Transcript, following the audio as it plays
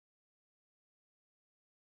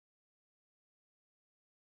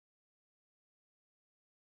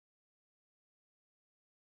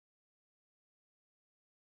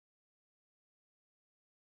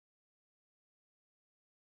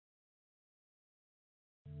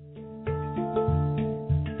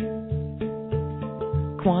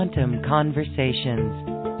Quantum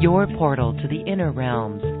Conversations, your portal to the inner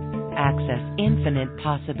realms. Access infinite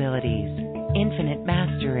possibilities, infinite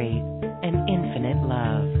mastery, and infinite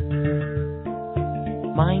love.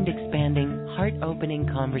 Mind-expanding, heart-opening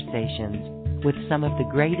conversations with some of the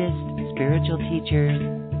greatest spiritual teachers,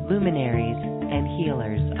 luminaries, and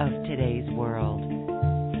healers of today's world.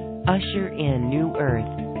 Usher in new earth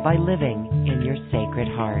by living in your sacred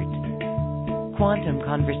heart. Quantum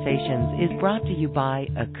Conversations is brought to you by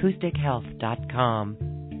AcousticHealth.com,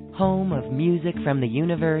 home of music from the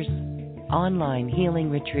universe, online healing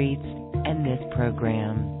retreats, and this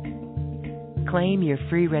program. Claim your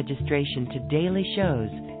free registration to daily shows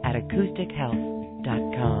at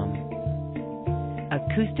AcousticHealth.com.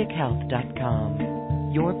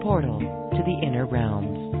 AcousticHealth.com, your portal to the inner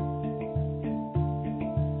realms.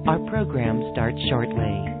 Our program starts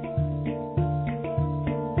shortly.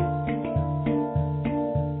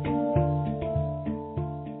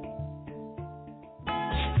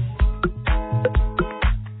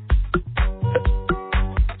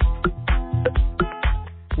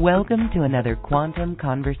 Welcome to another Quantum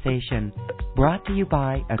Conversation, brought to you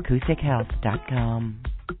by AcousticHealth.com.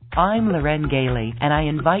 I'm Loren Gailey, and I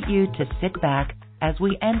invite you to sit back as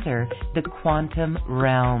we enter the quantum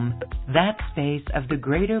realm, that space of the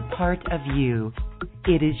greater part of you.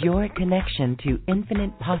 It is your connection to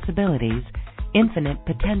infinite possibilities, infinite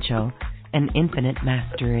potential, and infinite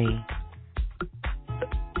mastery.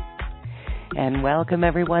 And welcome,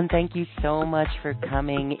 everyone. Thank you so much for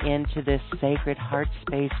coming into this sacred heart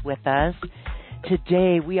space with us.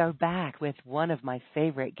 Today, we are back with one of my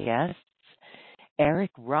favorite guests,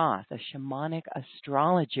 Eric Roth, a shamanic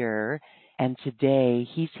astrologer. And today,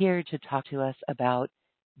 he's here to talk to us about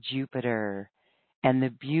Jupiter and the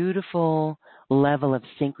beautiful level of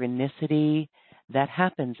synchronicity that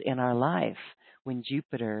happens in our life when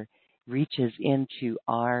Jupiter reaches into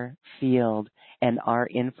our field and our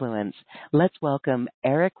influence. Let's welcome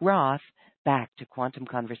Eric Roth back to Quantum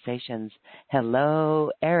Conversations. Hello,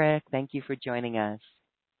 Eric. Thank you for joining us.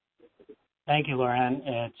 Thank you, Loren.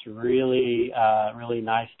 It's really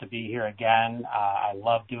nice to be here again. I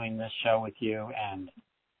love doing this show with you, and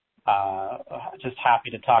just happy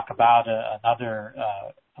to talk about another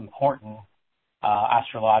important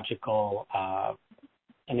astrological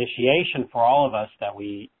initiation for all of us that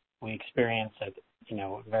we experience at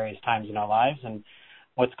various times in our lives, and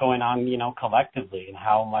what's going on collectively, and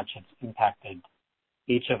how much it's impacted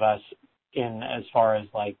each of us in as far as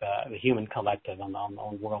like the human collective on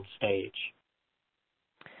the world stage.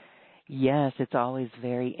 Yes, it's always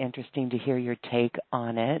very interesting to hear your take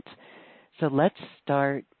on it. So let's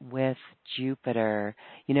start with Jupiter.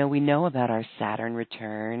 We know about our Saturn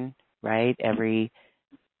return, right?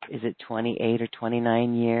 Is it 28 or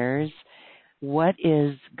 29 years? What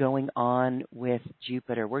is going on with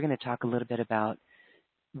Jupiter? We're going to talk a little bit about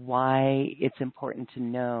why it's important to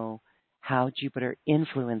know how Jupiter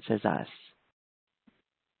influences us.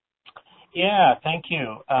 Yeah, thank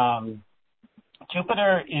you.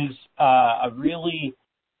 Jupiter is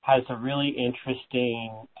has a really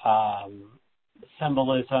interesting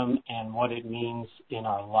symbolism and what it means in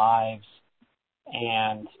our lives,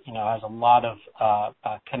 and has a lot of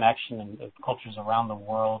connection in the cultures around the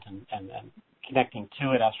world and connecting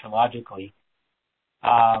to it astrologically.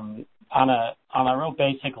 On a real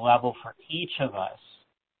basic level, for each of us,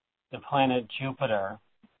 the planet Jupiter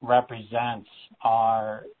represents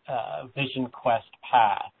our vision quest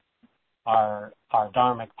path, our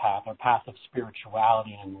dharmic path, our path of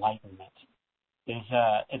spirituality and enlightenment. It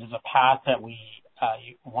is a path that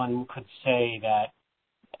one could say that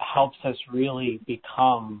helps us really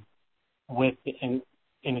become, in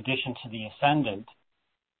addition to the ascendant,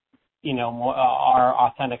 our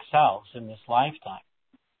authentic selves in this lifetime,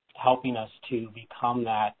 helping us to become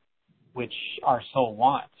that which our soul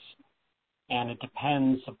wants. And it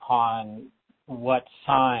depends upon what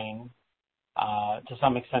sign, to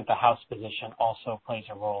some extent the house position also plays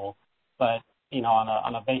a role, but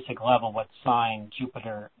on a basic level, what sign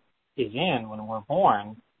Jupiter is in when we're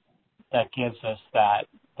born, that gives us that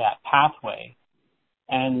pathway.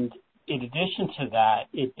 And in addition to that,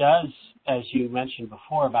 it does, as you mentioned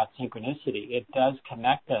before about synchronicity, it does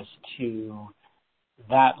connect us to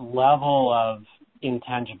that level of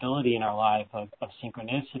intangibility in our life, of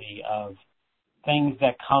synchronicity, of things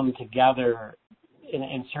that come together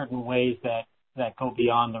in certain ways that go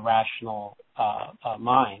beyond the rational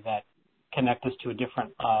mind, that connect us to a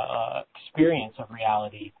different experience of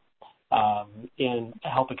reality, and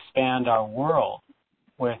help expand our world,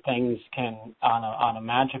 where things can, on a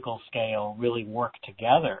magical scale, really work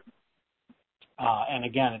together. And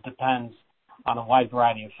again, it depends on a wide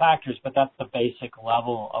variety of factors, but that's the basic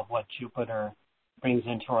level of what Jupiter brings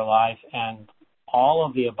into our life. And all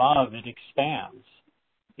of the above, it expands.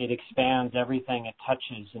 It expands everything it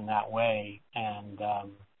touches in that way. And,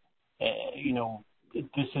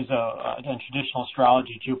 this is in traditional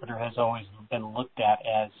astrology, Jupiter has always been looked at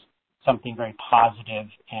as something very positive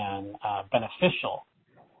and beneficial.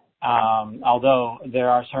 Although there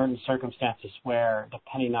are certain circumstances where,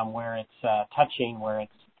 depending on where it's touching, where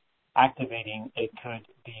it's activating, it could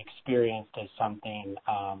be experienced as something,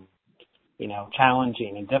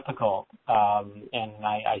 challenging and difficult. And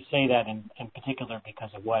I say that in particular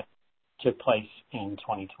because of what took place in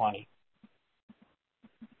 2020.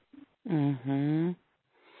 Mhm.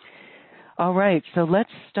 All right, so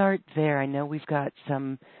let's start there. I know we've got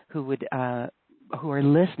some who are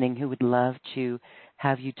listening who would love to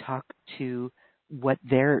have you talk to what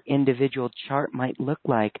their individual chart might look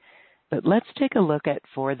like. But let's take a look at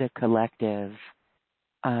for the collective.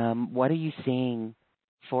 What are you seeing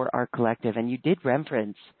for our collective? And you did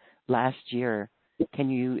reference last year. Can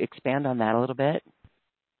you expand on that a little bit?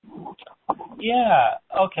 Yeah.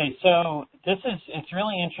 Okay. So it's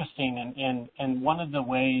really interesting, and one of the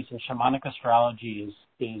ways in shamanic astrology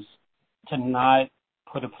is to not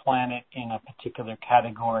put a planet in a particular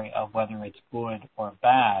category of whether it's good or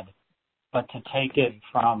bad, but to take it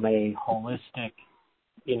from a holistic,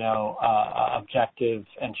 objective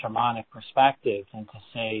and shamanic perspective, and to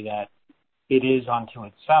say that it is unto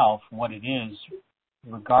itself what it is,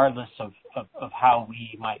 regardless of how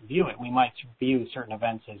we might view it. We might view certain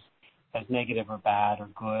events as negative or bad or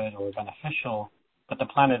good or beneficial, but the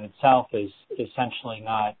planet itself is essentially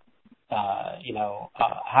not,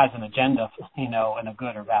 has an agenda, in a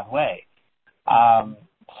good or bad way.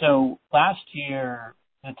 So last year,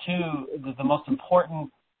 the most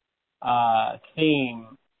important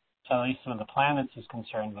theme, at least when the planets is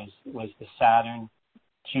concerned, was the Saturn,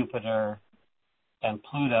 Jupiter, and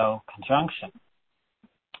Pluto conjunction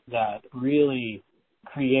that really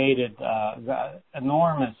created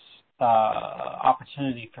enormous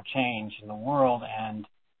opportunity for change in the world and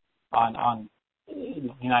on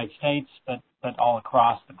the United States, but all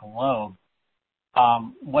across the globe.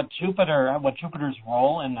 What Jupiter's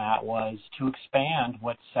role in that was to expand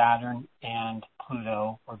what Saturn and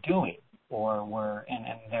Pluto were doing, or were in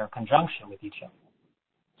their conjunction with each other.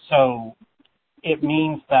 So it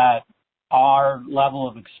means that our level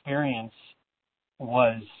of experience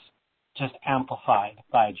was just amplified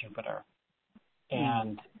by Jupiter.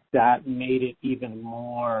 And that made it even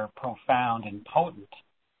more profound and potent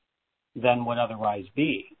than would otherwise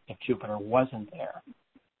be if Jupiter wasn't there.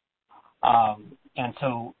 And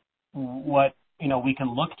so we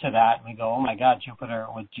can look to that and we go, oh my God,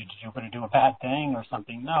 did Jupiter do a bad thing or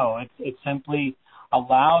something? No, it simply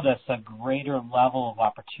allowed us a greater level of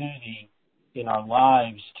opportunity in our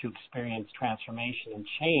lives to experience transformation and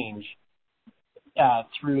change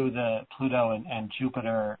through the Pluto and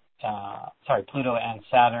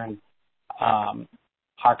Saturn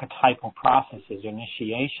archetypal processes,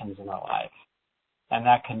 initiations in our life. And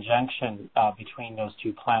that conjunction between those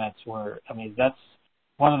two planets that's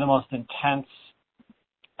one of the most intense,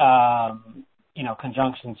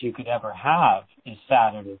 conjunctions you could ever have is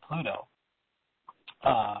Saturn and Pluto.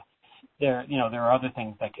 There are other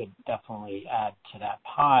things that could definitely add to that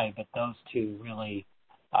pie, but those two really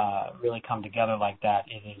come together like that.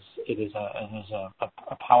 It is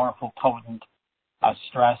a powerful, potent,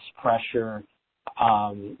 stress, pressure,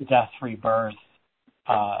 death, rebirth,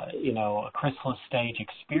 a chrysalis stage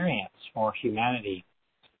experience for humanity.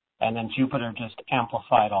 And then Jupiter just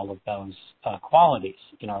amplified all of those qualities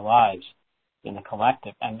in our lives, in the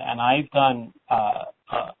collective. And I've done,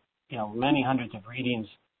 many hundreds of readings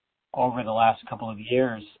over the last couple of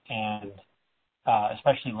years, and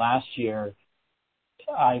especially last year,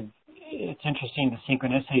 it's interesting the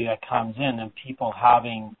synchronicity that comes in, and people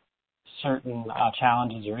having certain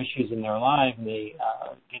challenges or issues in their life, and they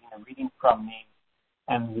getting a reading from me,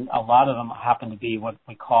 and a lot of them happen to be what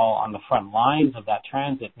we call on the front lines of that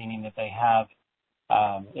transit, meaning that they have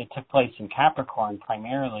it took place in Capricorn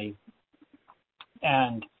primarily,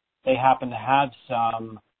 and they happen to have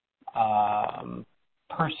some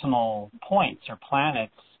personal points or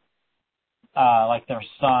planets, like their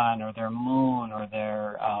sun or their moon or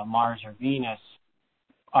their Mars or Venus,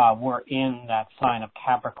 were in that sign of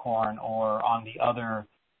Capricorn or on the other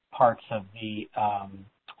parts of the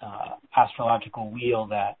astrological wheel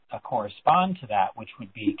that correspond to that, which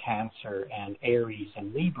would be Cancer and Aries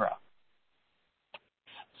and Libra.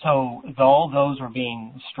 So all those were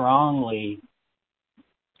being strongly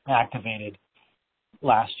activated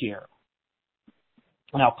last year.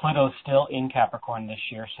 Now, Pluto's still in Capricorn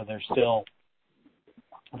this year, so there's still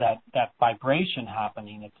that vibration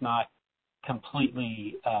happening. It's not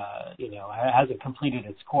completely, hasn't completed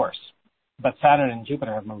its course. But Saturn and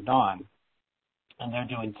Jupiter have moved on, and they're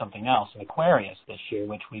doing something else in Aquarius this year,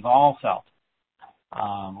 which we've all felt,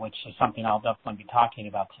 which is something I'll definitely be talking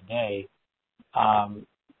about today.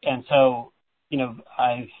 And so,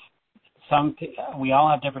 we all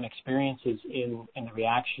have different experiences in the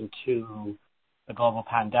reaction to the global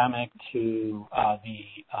pandemic, to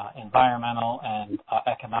the environmental and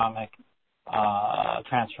economic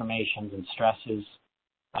transformations and stresses,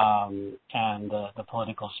 and the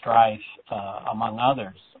political strife, among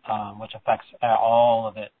others, which affects all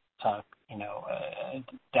of it,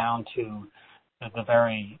 down to the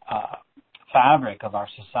very fabric of our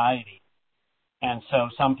society. And so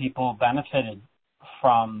some people benefited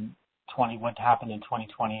from what happened in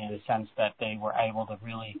 2020 in the sense that they were able to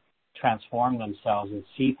really transform themselves and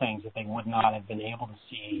see things that they would not have been able to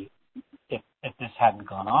see if this hadn't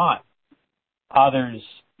gone on. Others,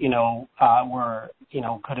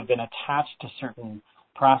 could have been attached to certain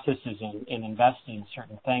processes in investing in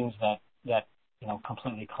certain things that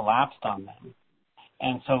completely collapsed on them.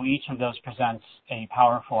 And so each of those presents a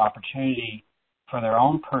powerful opportunity for their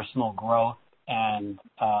own personal growth and,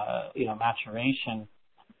 maturation,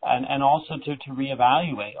 and also to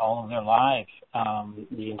reevaluate all of their lives,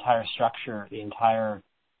 the entire structure, the entire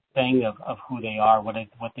thing of who they are, what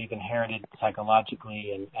they've inherited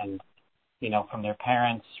psychologically and from their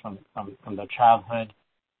parents, from their childhood,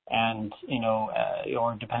 and,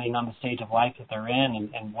 or depending on the stage of life that they're in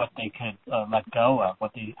and what they could let go of,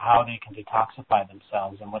 how they can detoxify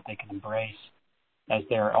themselves and what they can embrace as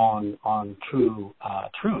their own true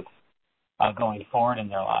truth going forward in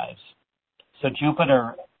their lives. So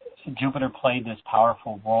Jupiter played this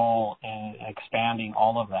powerful role in expanding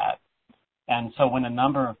all of that. And so when a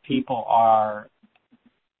number of people are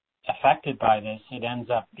affected by this, it ends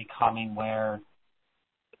up becoming where,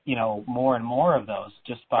 more and more of those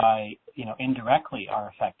just by, indirectly are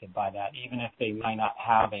affected by that, even if they might not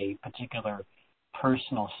have a particular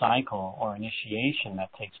personal cycle or initiation that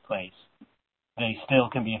takes place. They still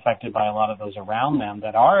can be affected by a lot of those around them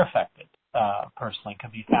that are affected personally. It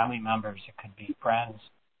could be family members, it could be friends,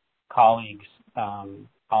 colleagues,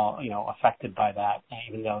 all affected by that,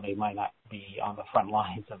 even though they might not be on the front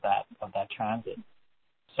lines of that transit.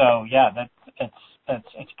 So yeah,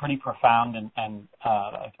 it's pretty profound, and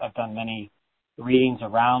I've done many readings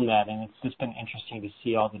around that, and it's just been interesting to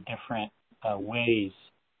see all the different ways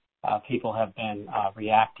people have been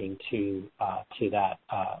reacting to that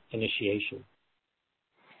initiation.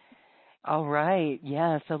 All right.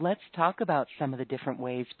 Yeah. So let's talk about some of the different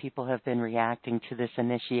ways people have been reacting to this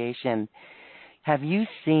initiation. Have you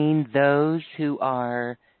seen those who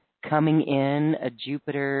are coming in a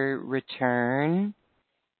Jupiter return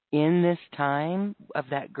in this time of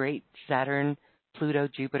that great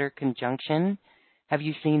Saturn-Pluto-Jupiter conjunction? Have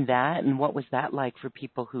you seen that? And what was that like for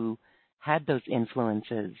people who had those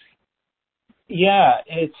influences? Yeah,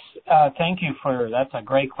 thank you that's a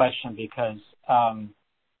great question, because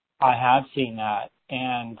I have seen that,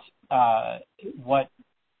 and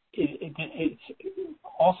it's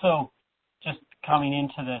also just coming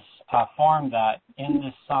into this form that in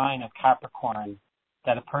this sign of Capricorn,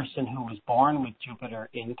 that a person who was born with Jupiter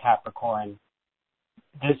in Capricorn,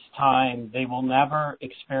 this time they will never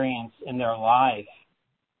experience in their life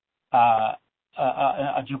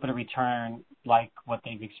a Jupiter return like what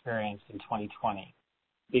they've experienced in 2020,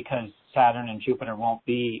 because Saturn and Jupiter won't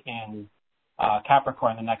be in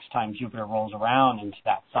Capricorn the next time Jupiter rolls around into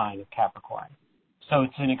that sign of Capricorn. So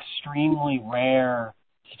it's an extremely rare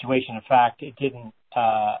situation. In fact, it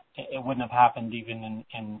wouldn't have happened even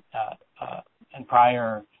in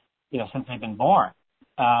prior, since they've been born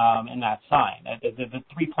in that sign. The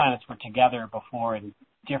three planets were together before in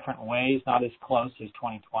different ways, not as close as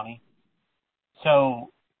 2020.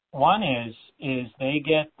 So one is they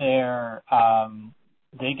get their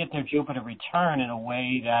Jupiter return in a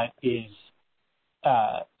way that is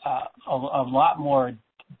a lot more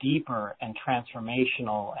deeper and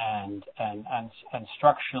transformational and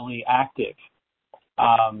structurally active.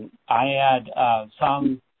 I had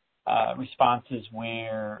some responses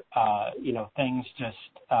where things just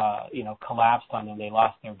collapsed on them. They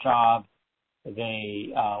lost their job.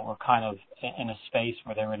 They were kind of in a space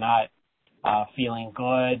where they were not feeling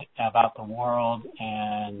good about the world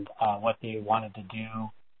and what they wanted to do.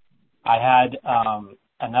 I had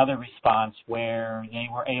another response where they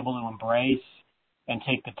were able to embrace and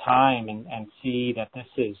take the time and see that this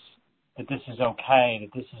is okay,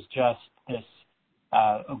 that this is just this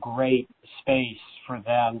a great space for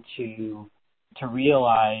them to to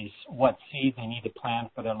realize what seeds they need to plant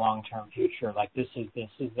for their long-term future. Like this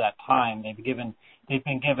is that time. They've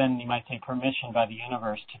been given, you might say, permission by the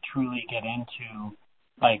universe to truly get into,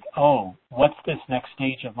 like, oh, what's this next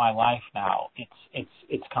stage of my life now?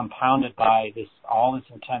 It's compounded by all this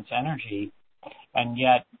intense energy, and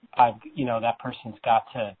yet that person's got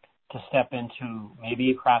to step into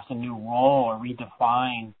maybe perhaps a new role or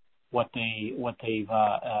redefine what they've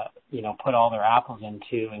put all their apples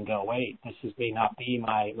into, and go, wait, this may not be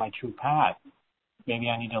my true path. Maybe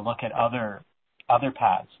I need to look at other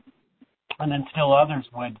paths. And then still others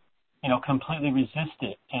would completely resist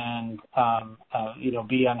it and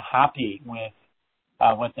be unhappy with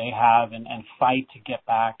what they have and fight to get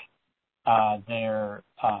back their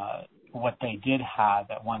what they did have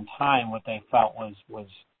at one time, what they felt was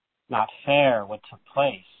not fair, what took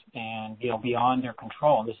place, and beyond their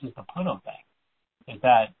control. And this is the Pluto thing, is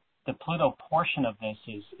that the Pluto portion of this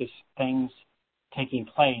is things taking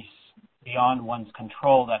place beyond one's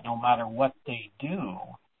control, that no matter what they do,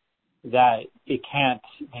 that they can't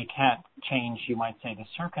change, you might say, the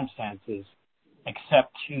circumstances,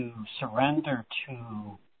 except to surrender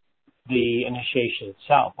to the initiation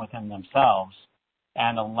itself within themselves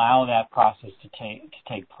and allow that process to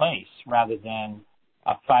take place, rather than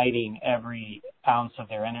fighting every ounce of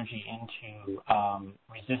their energy into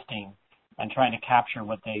resisting and trying to capture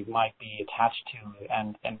what they might be attached to,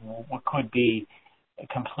 and what could be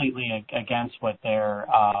completely against what their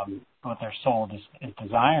soul is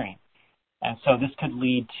desiring. And so this could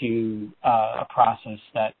lead to a process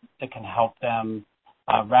that can help them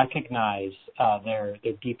recognize their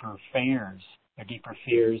deeper fears,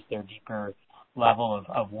 their deeper level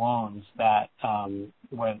of wounds that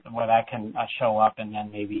where that can show up, and then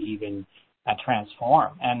maybe even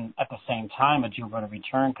transform. And at the same time, a Jupiter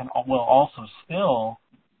return will also still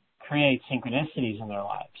create synchronicities in their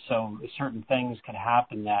lives. So certain things could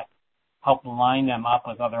happen that help line them up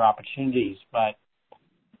with other opportunities. But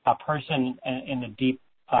a person in the deep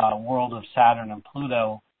world of Saturn and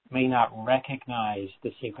Pluto may not recognize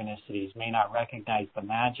the synchronicities, may not recognize the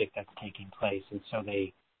magic that's taking place. And so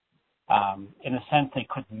they, in a sense, they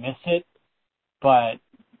could miss it, but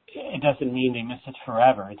it doesn't mean they miss it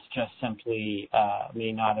forever. It's just simply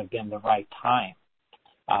may not have been the right time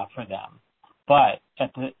for them. But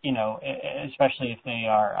especially if they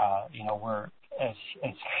are, we're as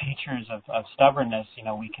creatures of stubbornness,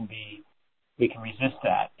 we can resist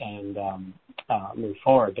that and move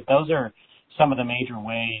forward. But those are some of the major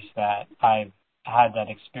ways that I've had that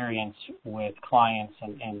experience with clients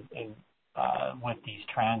and with these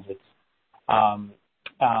transits.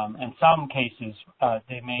 In some cases,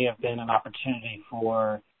 they may have been an opportunity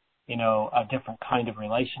for, a different kind of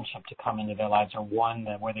relationship to come into their lives, or one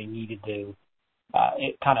where they needed to,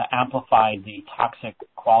 it kind of amplified the toxic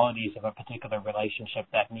qualities of a particular relationship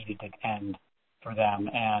that needed to end for them.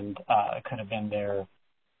 And it could have been their,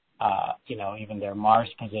 even their Mars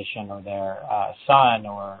position, or their Sun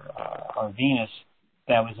or Venus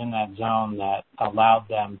that was in that zone that allowed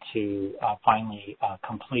them to finally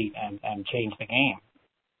complete and change the game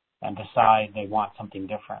and decide they want something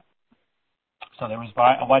different. So there was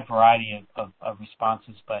a wide variety of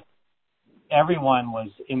responses, but everyone was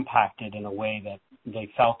impacted in a way that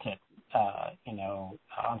they felt it,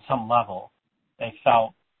 on some level. They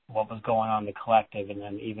felt what was going on in the collective, and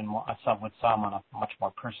then even more, some on a much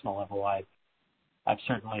more personal level. I've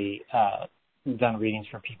certainly done readings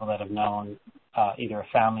for people that have known either a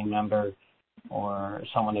family member or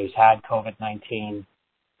someone who's had COVID-19,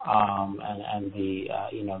 and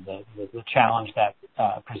the challenge that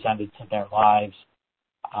presented to their lives,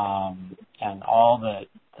 and all the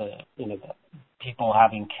people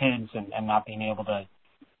having kids and not being able to,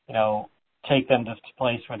 take them to a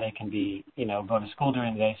place where they can be, go to school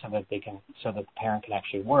during the day so that the parent can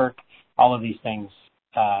actually work. All of these things,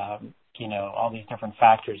 all these different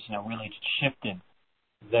factors, really shifted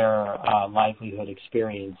their livelihood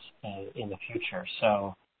experience in the future.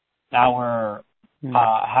 So now we're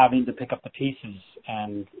having to pick up the pieces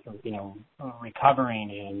and,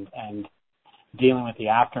 recovering and dealing with the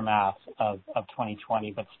aftermath of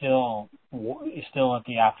 2020, but still at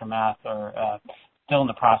the aftermath, or still in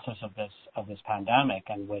the process of this pandemic.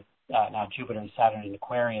 And with now Jupiter and Saturn in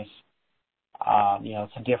Aquarius,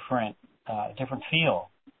 it's a different feel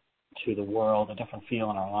to the world, a different feel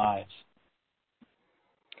in our lives.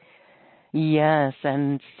 Yes,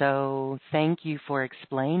 and so thank you for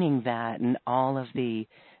explaining that and all of the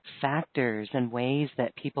factors and ways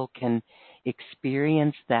that people can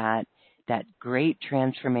experience that great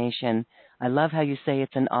transformation. I love how you say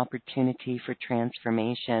it's an opportunity for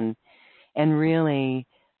transformation, and really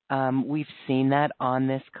We've seen that on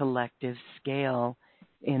this collective scale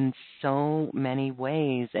in so many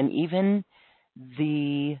ways. And even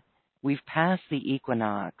we've passed the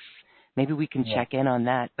equinox. Maybe we can check in on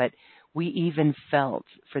that. But we even felt,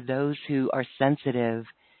 for those who are sensitive,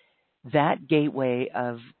 that gateway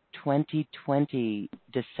of 2020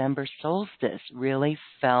 December solstice really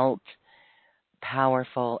felt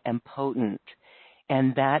powerful and potent.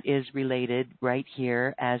 And that is related right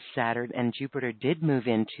here as Saturn and Jupiter did move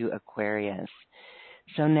into Aquarius.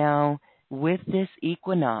 So now with this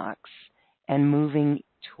equinox and moving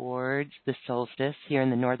towards the solstice here in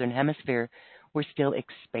the Northern Hemisphere, we're still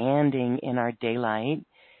expanding in our daylight.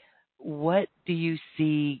 What do you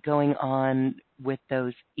see going on with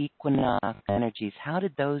those equinox energies? How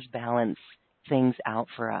did those balance things out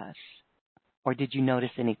for us? Or did you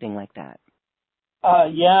notice anything like that?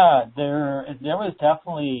 There was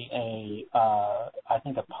definitely I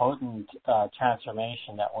think a potent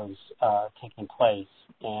transformation that was taking place,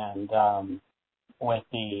 and with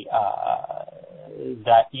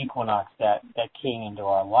that equinox that came into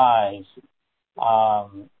our lives,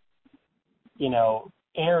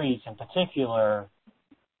 Aries in particular,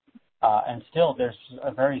 and still there's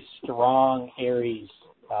a very strong Aries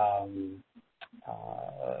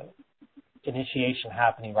initiation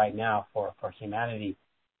happening right now for humanity.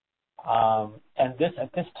 And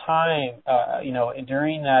at this time,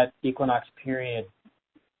 during that equinox period,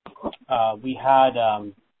 we had,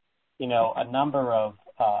 a number of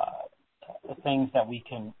things that we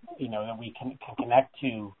can connect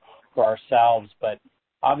to for ourselves. But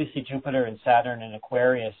obviously Jupiter and Saturn and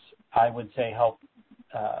Aquarius, I would say, help,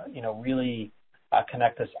 really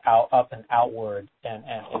connect us up and outward and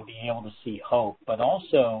being able to see hope. But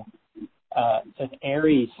also, with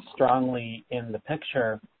Aries strongly in the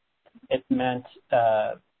picture, it meant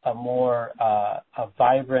a more a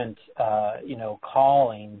vibrant,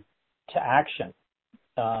 calling to action,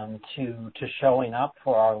 to showing up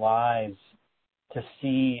for our lives, to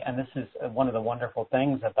see. And this is one of the wonderful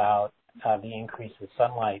things about the increase in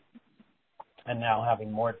sunlight, and now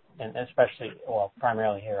having more, and especially,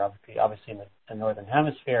 primarily here, obviously in the Northern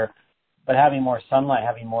Hemisphere, but having more sunlight,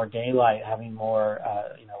 having more daylight, having more,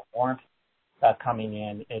 warmth coming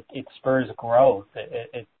in, it spurs growth.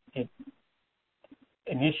 It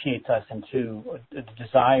initiates us into the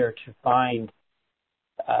desire to find,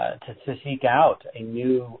 to seek out a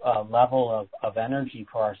new level of energy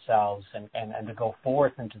for ourselves, and to go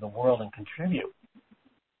forth into the world and contribute.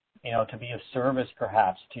 To be of service,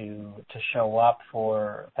 perhaps, to show up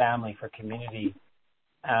for family, for community,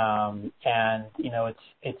 and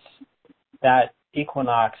it's that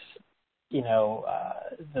equinox,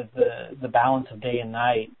 the balance of day and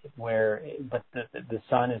night, but the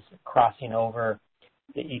sun is crossing over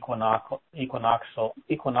the equinoctial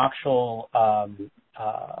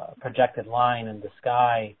projected line in the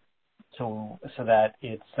sky, so that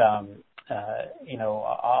it's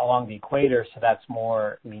along the equator. So that's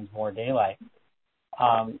means more daylight.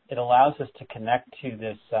 It allows us to connect to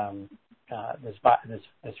this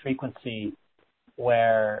frequency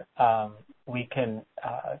where we can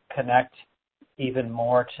connect even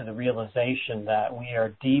more to the realization that we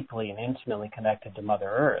are deeply and intimately connected to Mother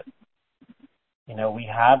Earth. We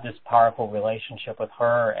have this powerful relationship with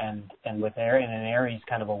her, and with Aries, in an Aries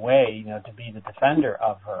kind of a way, to be the defender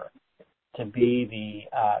of her, to be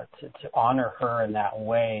to honor her in that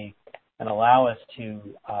way, and allow us to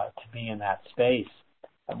be in that space,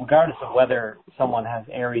 regardless of whether someone has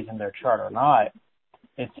Aries in their chart or not.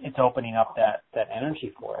 It's opening up that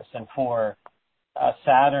energy for us. And for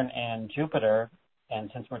Saturn and Jupiter,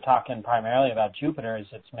 and since we're talking primarily about Jupiter, as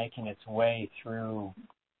it's making its way through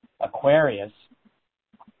Aquarius,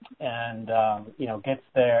 and gets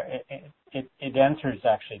there, it enters,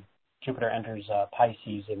 actually, Jupiter enters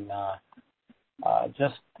Pisces in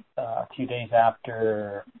just a few days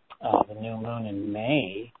after the new moon in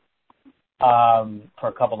May, for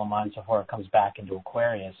a couple of months before it comes back into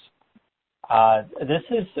Aquarius. This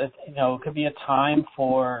is, it could be a time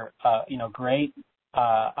for, great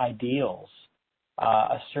ideals,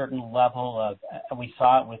 a certain level of, we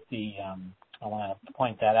saw it with I want to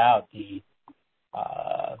point that out, the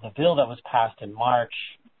bill that was passed in March,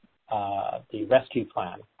 the rescue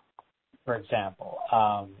plan, for example.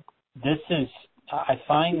 This is, I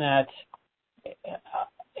find that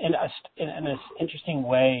in an interesting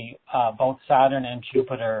way, both Saturn and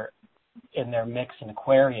Jupiter in their mix in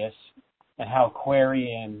Aquarius, and how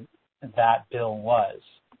Aquarian that bill was.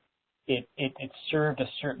 It served a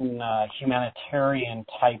certain humanitarian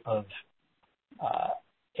type of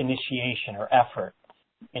initiation or effort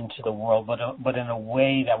into the world, but in a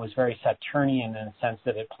way that was very Saturnian, in the sense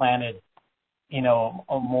that it planted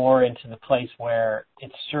more into the place where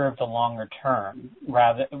it served a longer term,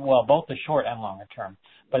 both the short and longer term,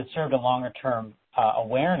 but it served a longer term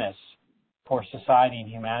awareness for society and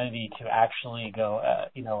humanity to actually go,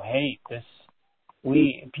 hey,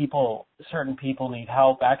 certain people need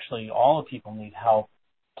help. Actually, all the people need help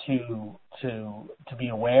to be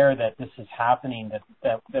aware that this is happening.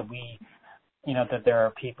 That we, that there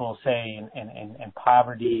are people, say, in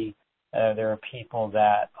poverty. There are people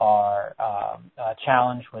that are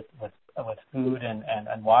challenged with food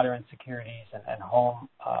and water insecurities and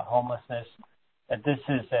homelessness. That this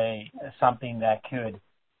is something that could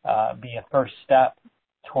be a first step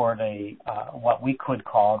toward what we could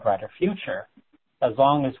call a brighter future, as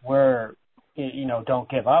long as we're don't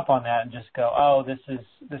give up on that and just go, oh, this is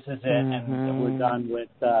it, and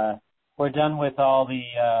we're done with all the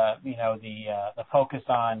the focus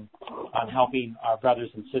on helping our brothers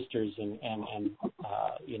and sisters and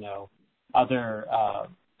other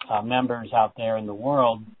members out there in the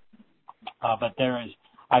world. But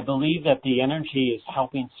I believe that the energy is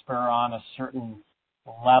helping spur on a certain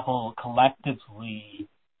level collectively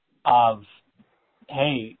of,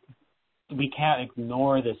 hey, we can't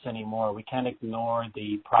ignore this anymore. We can't ignore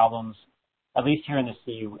the problems, at least here in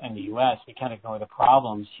the U.S. We can't ignore the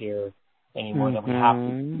problems here anymore. That we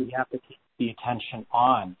have to keep the attention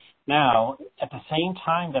on. Now, at the same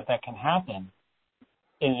time that can happen,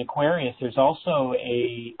 in Aquarius, there's also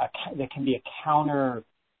there can be a counter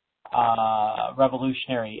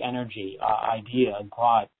revolutionary energy, idea and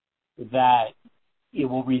thought that it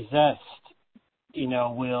will resist,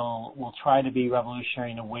 will try to be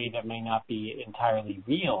revolutionary in a way that may not be entirely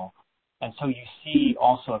real. And so you see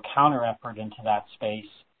also a counter effort into that space,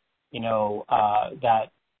 that,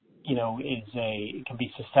 it can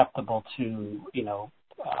be susceptible to,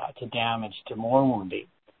 to damage, to more wounding.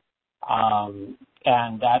 And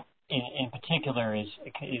that in particular is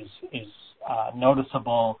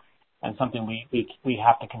noticeable, and something we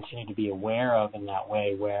have to continue to be aware of in that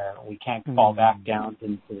way, where we can't fall back down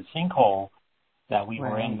into the sinkhole that we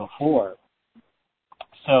were in before.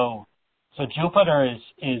 So Jupiter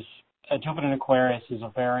is Jupiter in Aquarius is a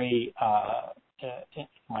very an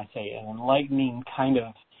enlightening kind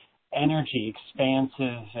of energy,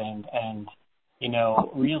 expansive and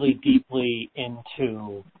really deeply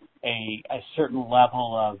into a certain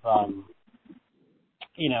level of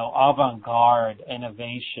avant-garde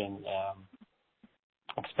innovation,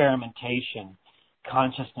 experimentation,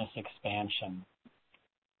 consciousness expansion,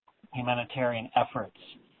 humanitarian efforts,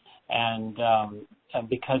 and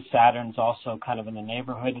because Saturn's also kind of in the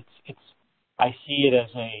neighborhood, I see it as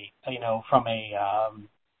from a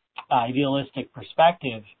idealistic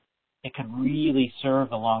perspective, it could really serve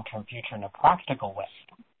the long-term future in a practical way,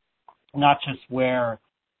 not just where,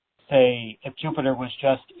 say, if Jupiter was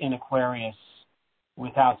just in Aquarius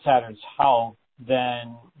without Saturn's help,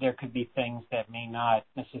 then there could be things that may not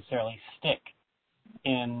necessarily stick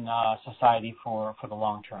in society for the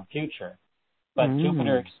long-term future. But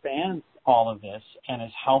Jupiter expands all of this and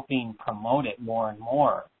is helping promote it more and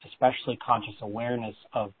more, especially conscious awareness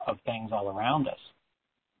of things all around us.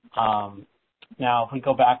 Now, if we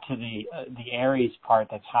go back to the Aries part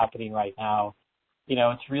that's happening right now,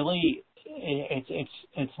 it's really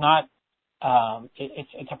it's not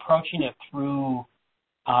it's approaching it through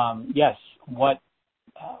what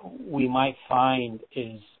we might find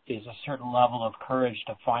is a certain level of courage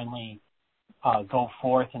to finally go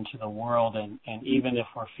forth into the world, and even if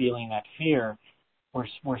we're feeling that fear, we're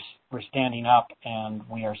standing up and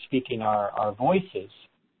we are speaking our voices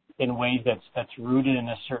in ways that's rooted in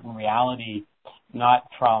a certain reality, not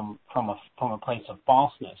from a place of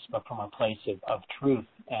falseness, but from a place of truth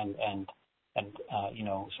and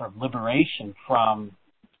sort of liberation from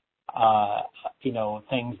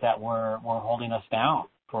things that were holding us down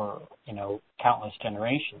for countless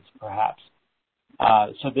generations, perhaps.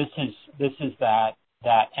 So this is that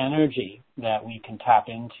energy that we can tap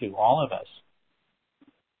into, all of us,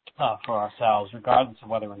 for ourselves, regardless of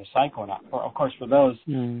whether we're in a cycle or not. Of course, for those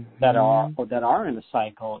that are in a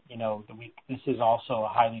cycle, this is also a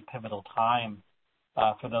highly pivotal time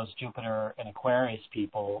for those Jupiter and Aquarius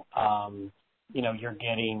people. You're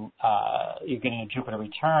getting a Jupiter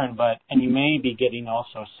return, and you may be getting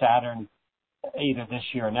also Saturn, either this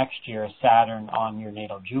year or next year, Saturn on your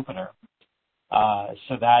natal Jupiter.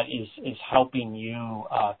 So that is helping you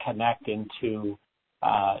connect into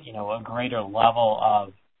a greater level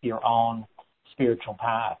of your own spiritual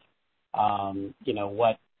path.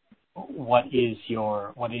 What is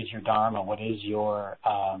your dharma? What is your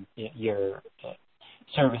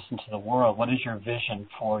service into the world? What is your vision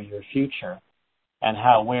for your future? and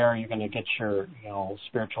where you're going to get your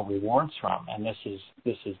spiritual rewards from. And this is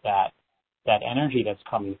that energy that's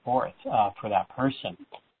coming forth for that person.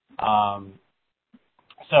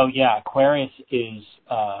 So yeah, Aquarius is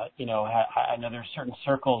I know there's certain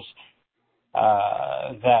circles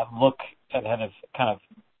that have kind of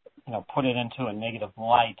put it into a negative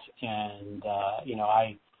light, and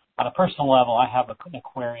I, on a personal level, I have an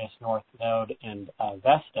Aquarius North Node in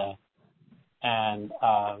Vesta, and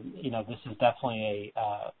this is definitely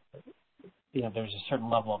there's a certain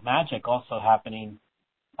level of magic also happening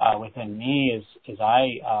within me as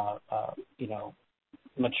I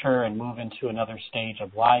mature and move into another stage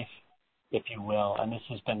of life, if you will. And this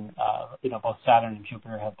has been both Saturn and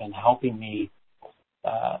Jupiter have been helping me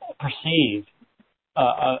perceive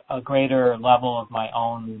a greater level of my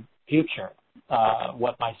own future,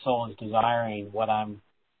 what my soul is desiring, what I'm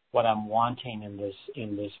wanting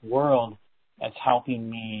in this world. It's helping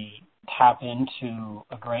me tap into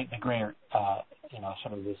the greater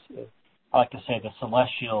sort of this, I like to say, the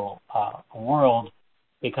celestial world,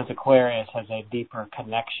 because Aquarius has a deeper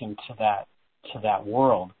connection to that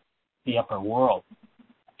world, the upper world,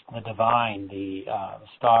 the divine, the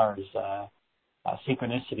stars,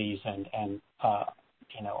 synchronicities, and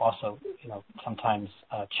also sometimes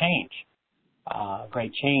change,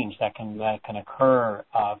 great change that can occur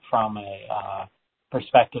from a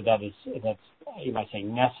perspective that's you might say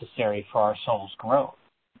necessary for our soul's growth.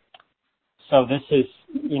 So this is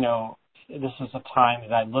a time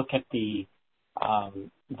that I look at the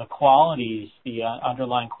qualities, the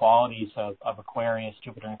underlying qualities of Aquarius.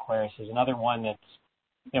 Jupiter in Aquarius is another one that's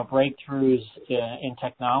breakthroughs in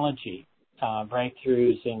technology,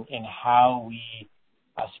 breakthroughs in how we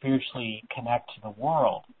spiritually connect to the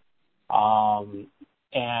world,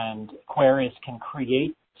 and Aquarius can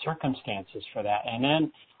create circumstances for that. And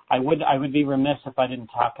then I would be remiss if I didn't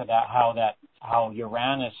talk about how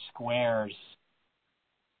Uranus squares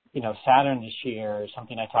Saturn this year,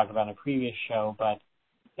 something I talked about in a previous show, but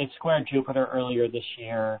it squared Jupiter earlier this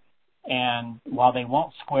year, and while they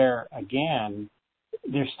won't square again,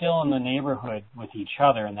 they're still in the neighborhood with each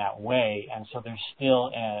other in that way, and so there's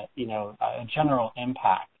still a general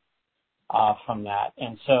impact from that.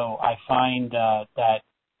 And so I find that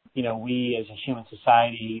we as a human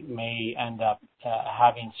society may end up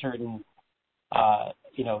having certain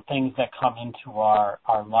things that come into our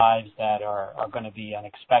lives that are going to be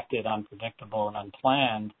unexpected, unpredictable, and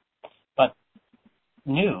unplanned, but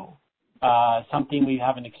new, something we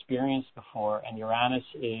haven't experienced before, and Uranus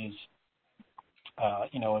is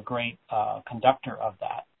a great conductor of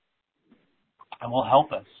that, and will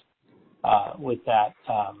help us with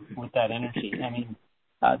that energy. I mean,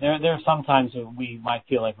 there are some times that we might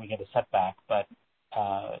feel like we get a setback, but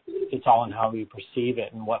it's all in how we perceive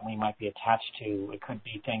it and what we might be attached to. It could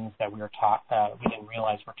be things that we didn't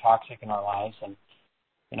realize were toxic in our lives, and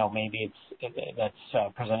maybe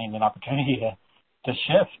that's presenting an opportunity to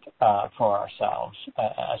shift for ourselves,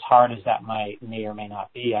 as hard as that may or may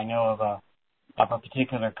not be. I know of a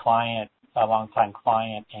particular client, a longtime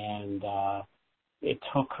client, and it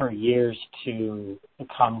took her years to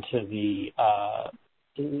come to the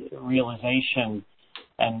realization,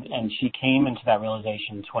 and she came into that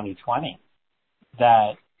realization in 2020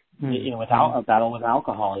 that without a battle with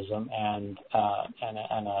alcoholism and a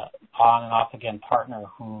on and off again partner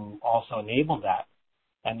who also enabled that,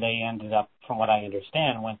 and they ended up, from what I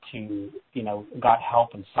understand, went to got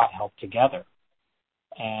help and sought help together,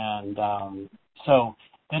 and so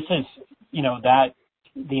this is that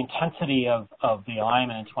the intensity of the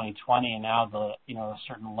alignment in 2020, and now the a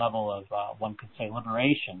certain level of one could say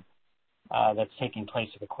liberation that's taking place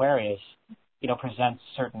with Aquarius, presents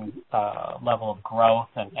certain level of growth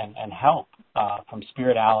and help from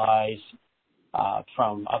spirit allies,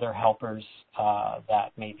 from other helpers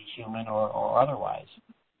that may be human or otherwise,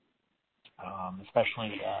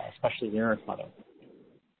 especially the Earth Mother.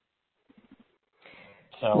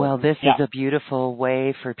 So, well, this is a beautiful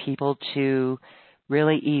way for people to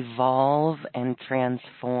really evolve and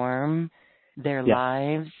transform their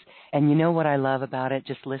lives. And you know what I love about it,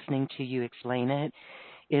 just listening to you explain it,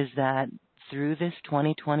 is that through this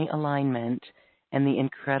 2020 alignment and the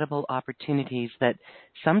incredible opportunities that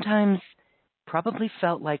sometimes probably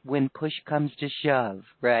felt like when push comes to shove,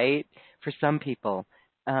 right, for some people,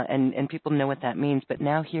 and people know what that means. But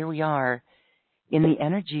now here we are in the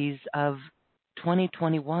energies of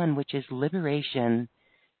 2021, which is liberation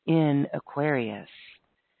in Aquarius.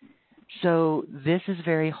 So this is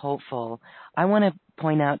very hopeful. I want to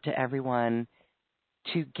point out to everyone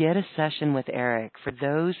to get a session with Eric for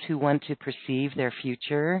those who want to perceive their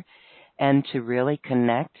future and to really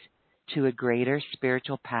connect to a greater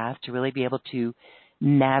spiritual path, to really be able to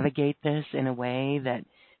navigate this in a way that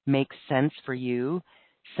makes sense for you,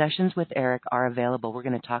 sessions with Eric are available. We're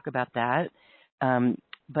going to talk about that.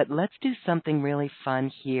 But let's do something really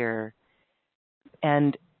fun here.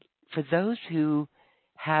 And for those who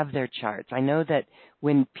have their charts, I know that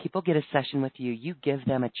when people get a session with you, you give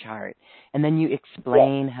them a chart, and then you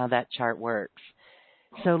explain how that chart works.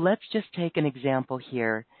 So let's just take an example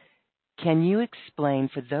here. Can you explain,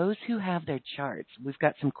 for those who have their charts, we've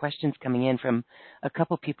got some questions coming in from a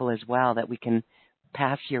couple people as well that we can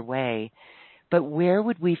pass your way, but where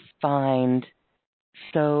would we find,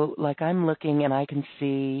 so like I'm looking and I can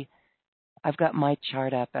see, I've got my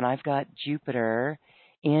chart up and I've got Jupiter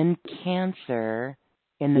in Cancer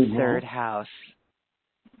in the third house.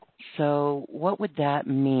 So what would that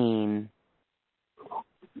mean?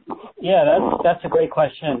 Yeah, that's a great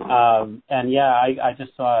question. And yeah, I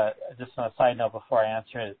just on a side note before I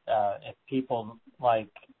answer it, if people like,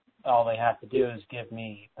 all they have to do is give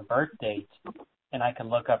me the birth date and I can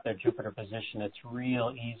look up their Jupiter position. It's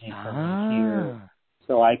real easy for me here.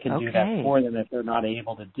 So I can do that for them if they're not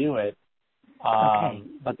able to do it.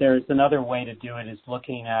 But there's another way to do it, is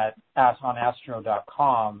looking at on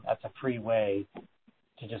astro.com. That's a free way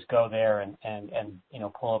to just go there and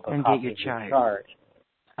pull up a copy of your chart.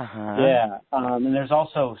 Yeah, and there's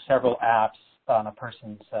also several apps on a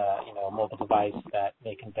person's mobile device that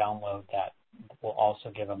they can download that will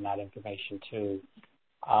also give them that information too.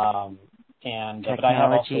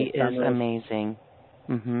 Technology is amazing.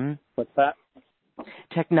 What's that?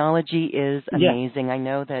 Technology is amazing. I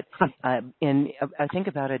know that I think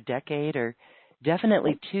about a decade or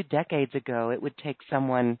definitely 2 decades ago, it would take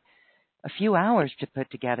someone a few hours to put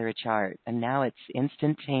together a chart, and now it's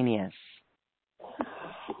instantaneous.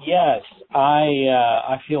 Yes,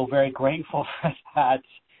 I feel very grateful for that,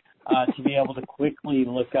 to be able to quickly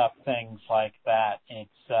look up things like that. It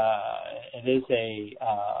is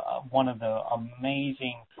one of the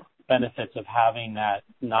amazing benefits of having that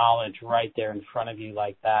knowledge right there in front of you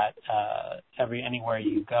like that, anywhere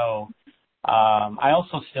you go. I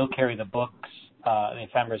also still carry the books, the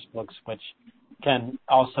Ephemeris books, which can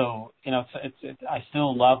also, I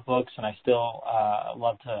still love books, and I still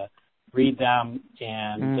love to read them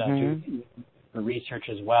and do the research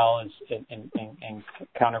as well as in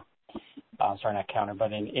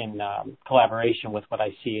collaboration with what I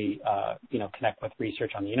see, connect with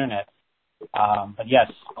research on the internet. But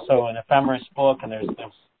yes, so an Ephemeris book, and there's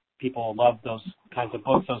people love those kinds of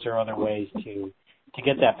books. Those are other ways to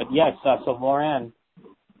get that. But yes, so Lauren,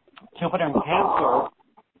 Jupiter in Cancer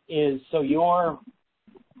is, so your,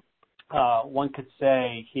 one could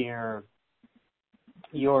say here,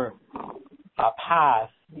 your path,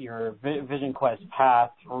 your Vision Quest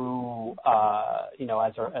path through,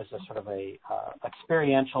 as a sort of a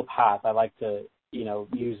experiential path. I like to,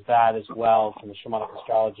 use that as well from the shamanic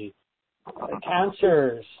astrology.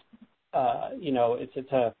 Cancers,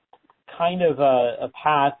 it's a kind of a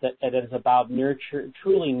path that is about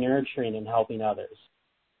truly nurturing and helping others,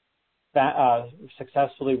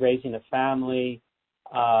 successfully raising a family,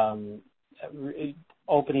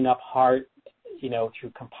 opening up heart,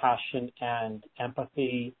 through compassion and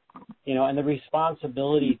empathy, and the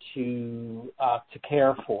responsibility to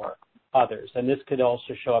care for others. And this could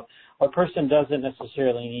also show up. A person doesn't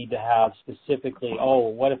necessarily need to have specifically,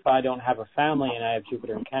 what if I don't have a family and I have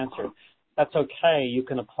Jupiter in Cancer? That's okay. You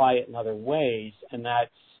can apply it in other ways, and that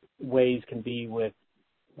ways can be with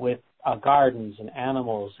gardens and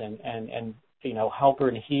animals and helper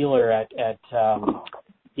and healer at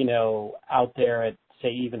out there at, say,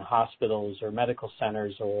 even hospitals or medical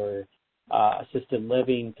centers or assisted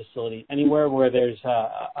living facilities, anywhere where there's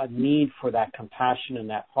a need for that compassion and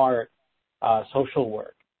that heart, social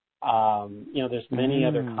work. There's many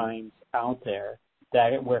other kinds out there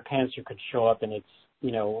where cancer could show up, and it's,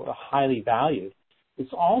 highly valued.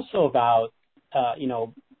 It's also about,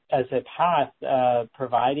 as a path,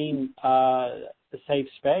 providing a safe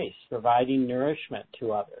space, providing nourishment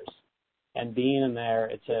to others. And being in there,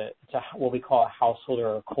 it's a what we call a householder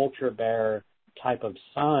or a culture bearer type of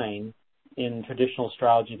sign. In traditional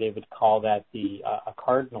astrology, they would call that a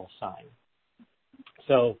cardinal sign.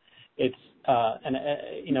 So it's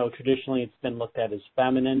traditionally it's been looked at as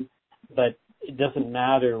feminine, but it doesn't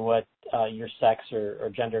matter what your sex or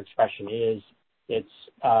gender expression is. It's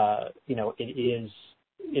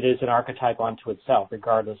it is an archetype unto itself,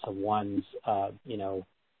 regardless of one's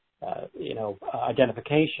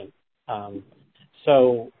identification.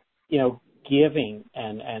 Giving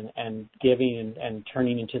and giving and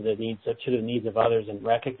turning into the needs of others and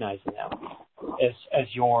recognizing them as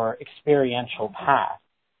your experiential path.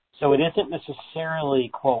 So it isn't necessarily,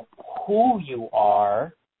 quote, who you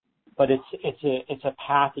are, but it's a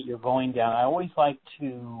path that you're going down. I always like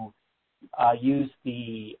to use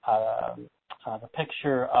the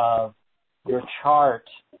picture of your chart,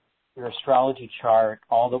 your astrology chart,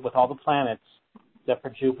 with all the planets, that for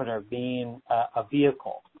Jupiter being a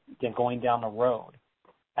vehicle, then going down the road,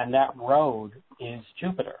 and that road is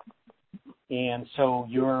Jupiter, and so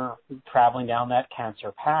you're traveling down that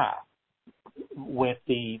Cancer path, with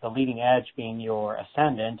the leading edge being your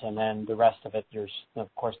ascendant, and then the rest of it,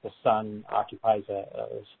 of course, the sun occupies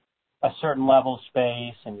a certain level of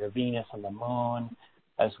space, and your Venus and the moon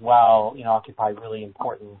as well, occupy really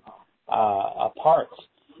important parts.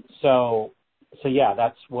 So yeah,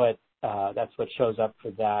 that's what shows up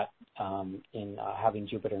for that in having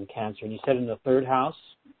Jupiter in Cancer. And you said in the third house?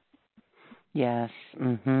 Yes.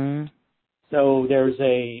 Mm-hmm. So there's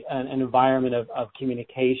an environment of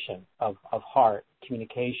communication, of heart,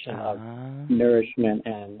 communication, of nourishment,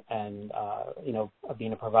 and of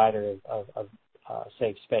being a provider of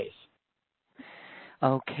safe space.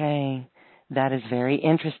 Okay, that is very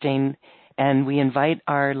interesting. And we invite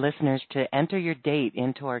our listeners to enter your date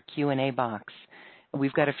into our Q&A box.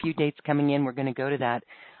 We've got a few dates coming in. We're going to go to that.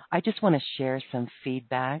 I just want to share some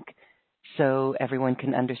feedback so everyone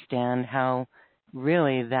can understand how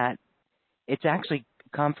really that it's actually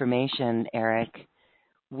confirmation, Eric.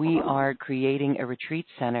 We are creating a retreat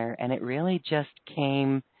center, and it really just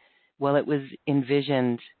came, well, it was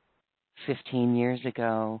envisioned 15 years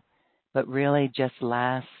ago, but really just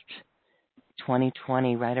last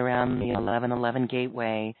 2020, right around the 11/11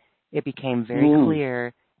 gateway, it became very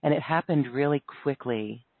clear, and it happened really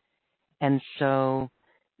quickly. And so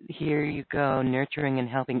here you go, nurturing and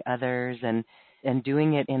helping others, and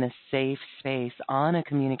doing it in a safe space on a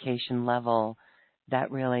communication level.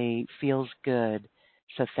 That really feels good.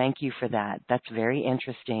 So thank you for that. That's very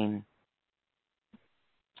interesting.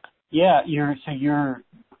 Yeah, you're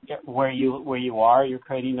where you are. You're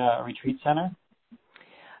creating a retreat center.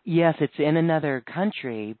 Yes, it's in another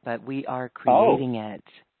country, but we are creating it.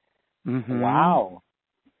 Mm-hmm. Wow.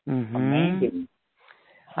 Mm-hmm. Amazing.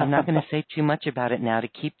 I'm not going to say too much about it now to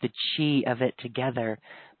keep the chi of it together,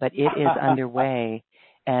 but it is underway,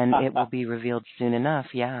 and it will be revealed soon enough.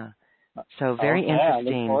 Yeah. So very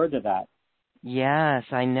interesting. I look forward to that.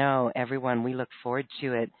 Yes, I know. Everyone, we look forward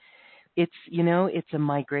to it. It's a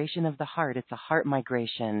migration of the heart. It's a heart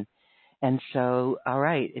migration. And so, all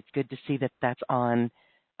right, it's good to see that that's on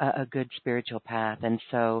a good spiritual path. And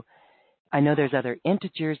so I know there's other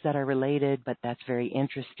integers that are related, but that's very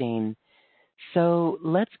interesting. So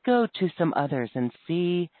let's go to some others and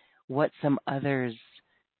see what some others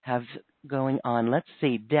have going on. Let's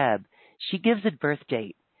see. Deb, she gives a birth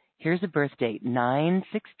date. Here's a birth date,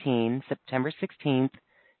 9/16, September 16th,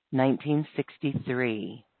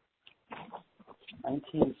 1963.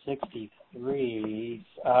 1963,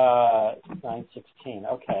 9/16.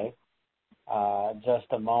 Okay.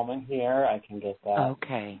 Just a moment here. I can get that.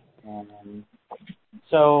 Okay.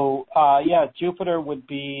 So, Jupiter would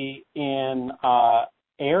be in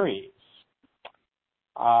Aries.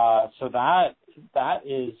 So that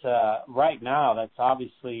is right now. That's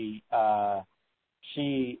obviously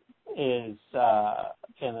she is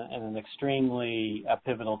in an extremely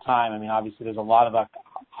pivotal time. I mean, obviously, there's a lot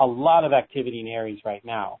of activity in Aries right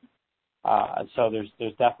now. So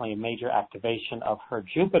there's definitely a major activation of her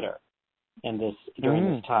Jupiter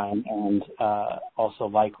during this time, and also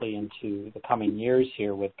likely into the coming years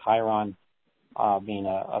here with Chiron being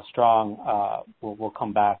a strong. We'll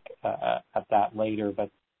come back at that later, but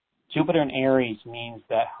Jupiter in Aries means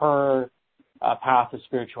that her path of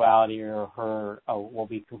spirituality, or her what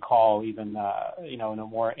we can call even in a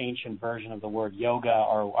more ancient version of the word yoga,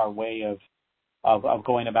 or our way of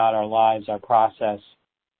going about our lives, our process,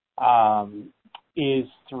 is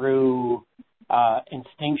through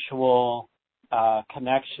instinctual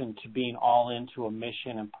connection to being all into a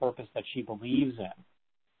mission and purpose that she believes in,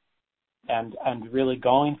 and really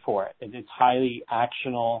going for it. It's highly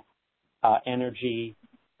actional energy,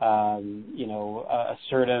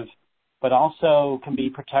 assertive, but also can be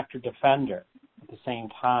protector defender at the same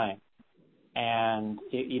time. And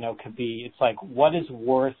it could be, it's like, what is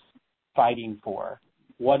worth fighting for?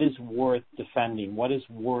 What is worth defending? What is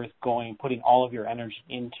worth putting all of your energy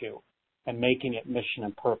into and making it mission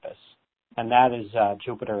and purpose? And that is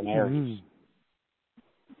Jupiter in Aries.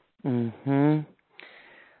 Mm-hmm.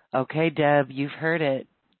 Okay, Deb, you've heard it.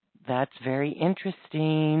 That's very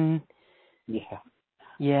interesting. Yeah.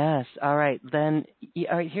 Yes. All right. Then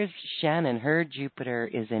here's Shannon. Her Jupiter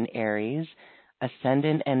is in Aries.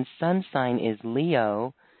 Ascendant and sun sign is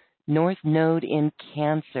Leo. North node in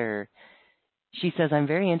Cancer. She says, I'm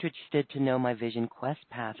very interested to know my vision quest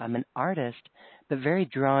path. I'm an artist, but very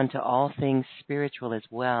drawn to all things spiritual as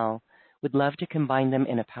well. Would love to combine them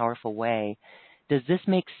in a powerful way. Does this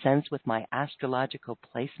make sense with my astrological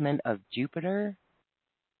placement of Jupiter?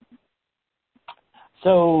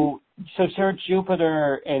 So sure,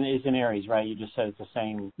 Jupiter and is in Aries, right? You just said it's the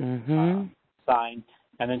same sign.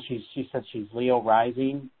 And then she said she's Leo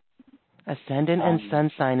rising. Ascendant and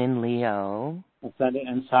sun sign in Leo. Ascendant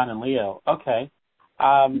and sun in Leo. Okay.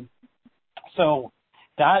 So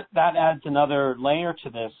that adds another layer to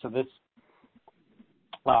this. So this,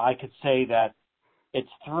 well, I could say that it's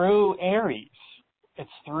through Aries. It's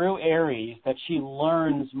through Aries that she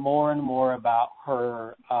learns more and more about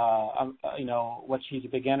her, what she's a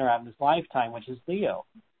beginner at in this lifetime, which is Leo.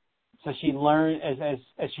 So she learns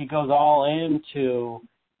as she goes all into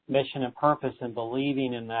mission and purpose and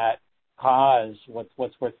believing in that cause,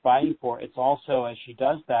 what's worth fighting for. It's also, as she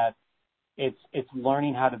does that, it's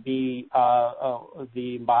learning how to be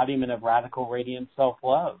the embodiment of radical radiant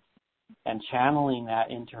self-love and channeling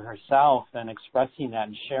that into herself and expressing that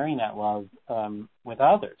and sharing that love with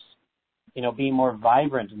others. Being more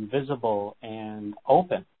vibrant and visible and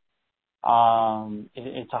open.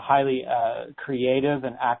 It's a highly creative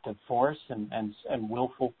and active force and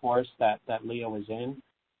willful force that Leo is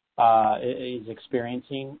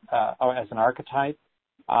experiencing as an archetype.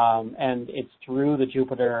 And it's through the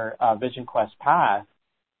Jupiter Vision Quest path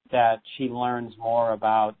that she learns more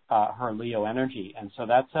about her Leo energy. And so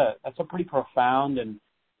that's a pretty profound and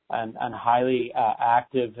highly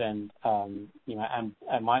active and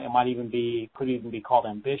it might even be called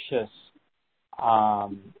ambitious a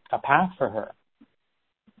path for her.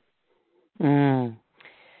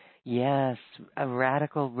 Yes, a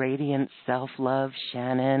radical, radiant self-love,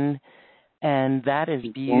 Shannon. And that is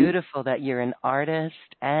beautiful that you're an artist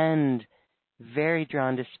and very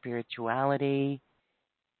drawn to spirituality.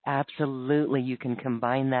 Absolutely, you can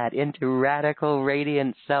combine that into radical,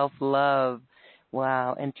 radiant self-love.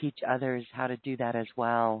 Wow, and teach others how to do that as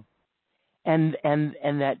well. And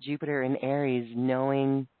that Jupiter in Aries,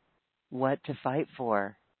 knowing what to fight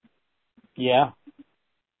for. Yeah,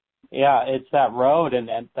 it's that road, and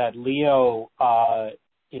that Leo, that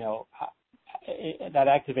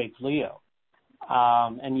activates Leo.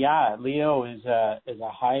 Leo is a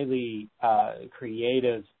highly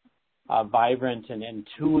creative, vibrant, and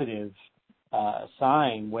intuitive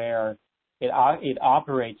sign where it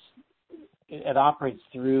operates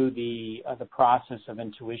through the process of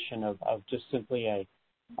intuition of just simply a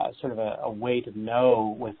sort of a way to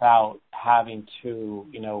know without having to,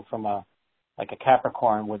 from a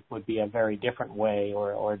Capricorn would be a very different way,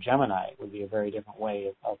 or a Gemini would be a very different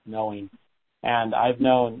way of knowing. And I've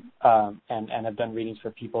known and have done readings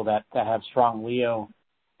for people that have strong Leo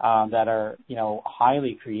that are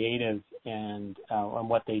highly creative and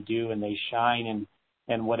what they do, and they shine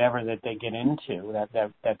in whatever that they get into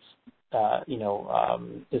that's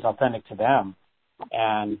is authentic to them.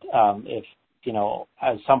 And if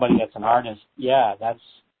as somebody that's an artist, that's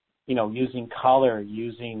using color,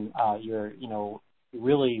 using your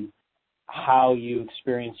really how you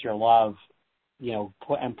experience your love,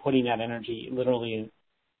 and putting that energy, literally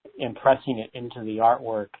impressing it into the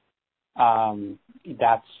artwork.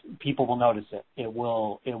 That's, people will notice it. It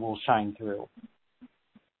will shine through.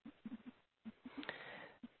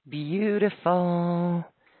 Beautiful.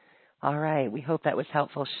 All right. We hope that was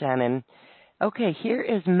helpful, Shannon. Okay, here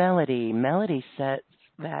is Melody. Melody says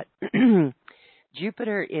that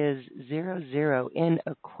Jupiter is 00 in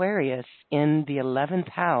Aquarius in the 11th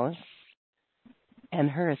house, and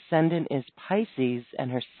her ascendant is Pisces,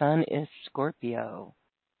 and her sun is Scorpio.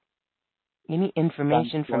 Any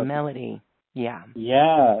information from Melody? Yeah.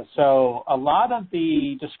 Yeah. So a lot of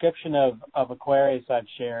the description of Aquarius I've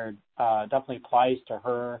shared definitely applies to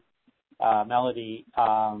her, Melody.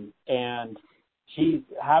 And she's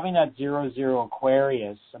having that 00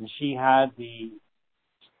 Aquarius. I mean, she had the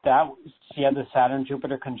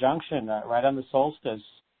Saturn-Jupiter conjunction right on the solstice,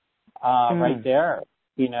 right there.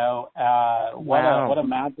 Wow. What a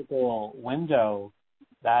magical window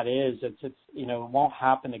that is. It's it won't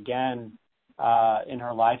happen again in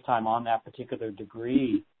her lifetime on that particular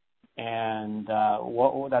degree, and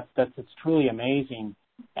it's truly amazing.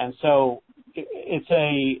 And so it's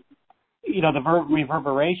the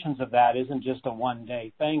reverberations of that isn't just a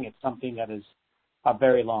one-day thing. It's something that is a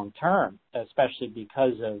very long term, especially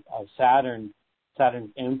because of Saturn's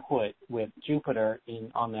input with Jupiter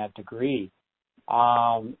on that degree.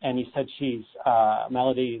 And you said she's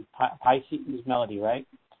Melody, Pisces, Melody, right?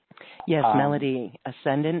 Yes, Melody,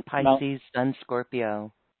 ascendant Pisces, sun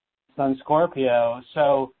Scorpio. Sun Scorpio.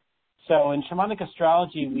 So So in shamanic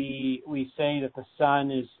astrology, we say that the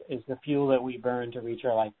sun is the fuel that we burn to reach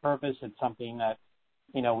our life purpose. It's something that,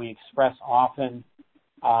 we express often,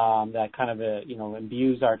 that kind of,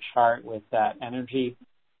 imbues our chart with that energy.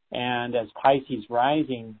 And as Pisces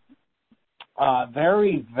rising,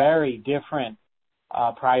 very, very different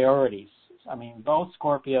priorities. I mean, both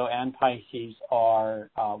Scorpio and Pisces are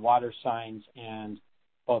water signs and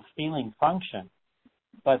both feeling function.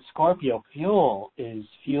 But Scorpio fuel is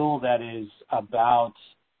fuel that is about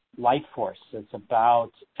life force. It's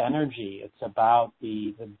about energy. It's about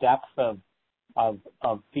the depth of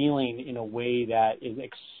feeling in a way that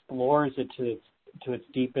explores it to its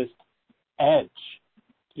deepest edge.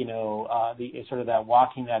 The sort of that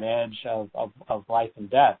walking that edge of life and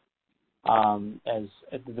death. As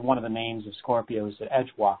one of the names of Scorpio is the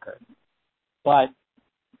edge walker. But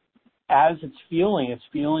as it's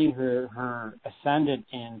feeling her ascendant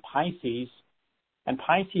in Pisces, and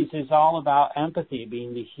Pisces is all about empathy,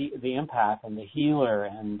 being the empath and the healer,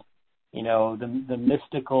 and the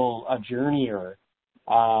mystical journeyer,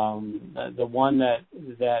 the one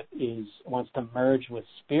that wants to merge with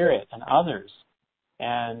spirit and others,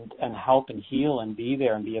 and help and heal and be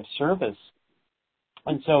there and be of service.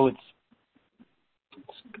 And so it's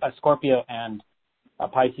Scorpio and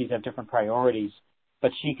Pisces have different priorities.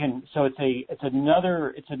 But it's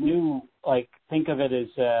a new, like, think of it as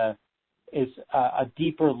a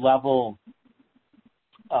deeper level,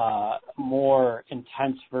 more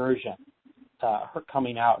intense version, her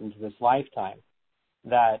coming out into this lifetime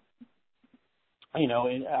that,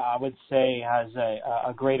 I would say has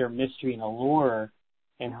a greater mystery and allure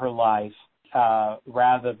in her life,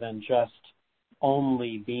 rather than just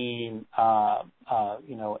only being,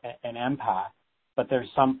 an empath. But there's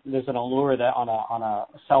an allure that on a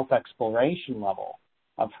self-exploration level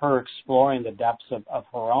of her exploring the depths of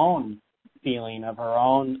her own feeling, of her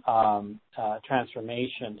own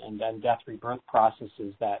transformation and then death rebirth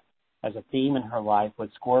processes that as a theme in her life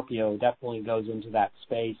with Scorpio definitely goes into that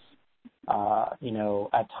space,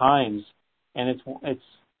 at times. And it's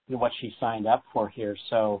what she signed up for here.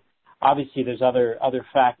 So obviously there's other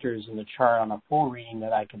factors in the chart on a full reading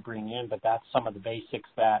that I could bring in, but that's some of the basics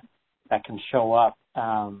that can show up.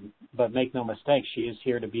 But make no mistake, she is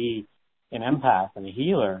here to be an empath and a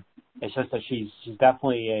healer. It's just that she's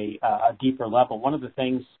definitely a deeper level. One of the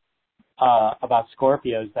things about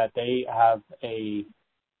Scorpio is that they have a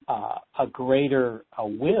greater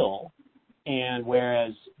will, and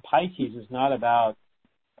whereas Pisces is not about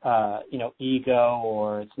ego,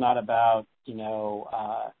 or it's not about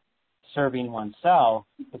serving oneself,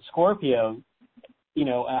 but Scorpio,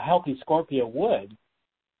 a healthy Scorpio would,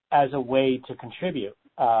 as a way to contribute,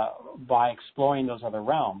 by exploring those other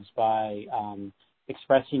realms, by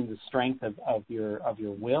expressing the strength of your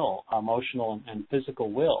will, emotional and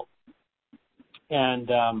physical will. And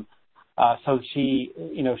so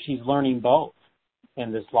she's learning both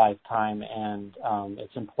in this lifetime, and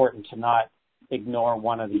it's important to not ignore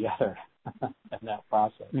one or the other in that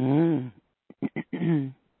process.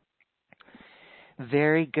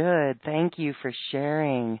 Very good. Thank you for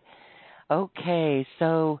sharing. Okay,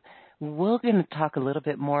 so we're going to talk a little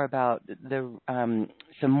bit more about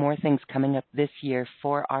some more things coming up this year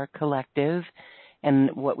for our collective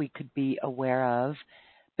and what we could be aware of.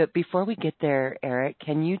 But before we get there, Eric,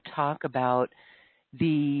 can you talk about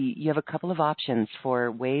you have a couple of options for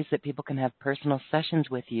ways that people can have personal sessions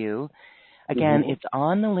with you. Again, It's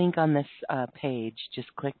on the link on this page.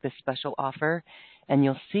 Just click the special offer, and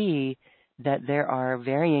you'll see that there are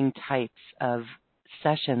varying types of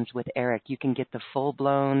sessions with Eric. You can get the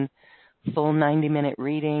full-blown, full 90-minute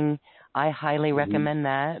reading. I highly recommend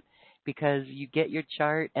that because you get your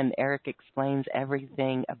chart and Eric explains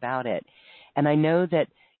everything about it. And I know that,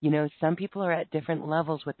 some people are at different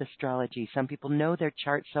levels with astrology. Some people know their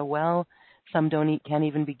chart so well, some can't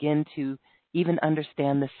even begin to even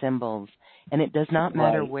understand the symbols. And it does not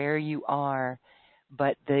matter where you are,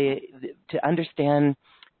 but to understand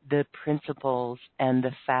the principles and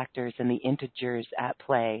the factors and the integers at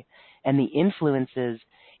play and the influences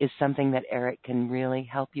is something that Eric can really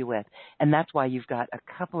help you with. And that's why you've got a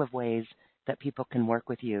couple of ways that people can work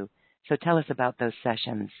with you. So tell us about those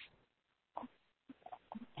sessions.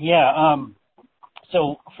 Yeah.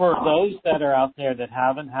 So for those that are out there that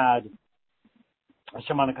haven't had a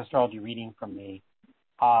shamanic astrology reading from me,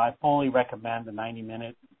 I fully recommend the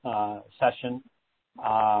 90-minute session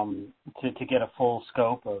to get a full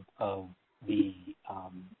scope of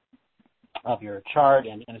your chart,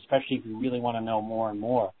 and especially if you really want to know more and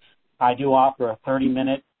more. I do offer a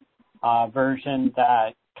 30-minute version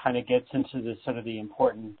that kind of gets into the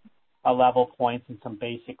important level points and some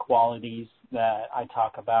basic qualities that I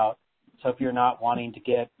talk about So if you're not wanting to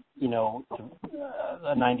get,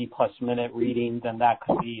 a 90-plus minute reading, then that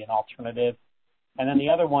could be an alternative. And then the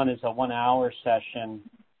other one is a 1-hour session,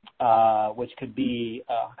 which could be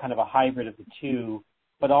kind of a hybrid of the two.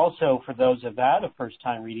 But also for those who've had a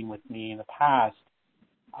first-time reading with me in the past,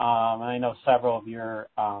 and I know several of your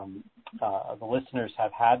the listeners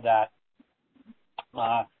have had that,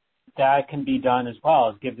 that can be done as well,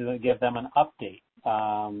 as give them an update.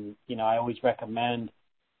 I always recommend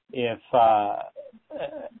if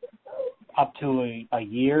up to a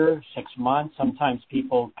year, 6 months. Sometimes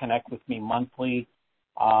people connect with me monthly.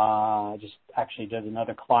 Just actually did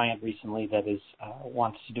another client recently that is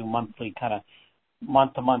wants to do monthly kind of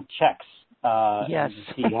month-to-month checks yes.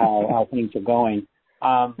 to see how things are going.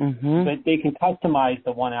 But they can customize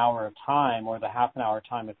the 1 hour of time or the half an hour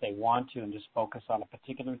time if they want to and just focus on a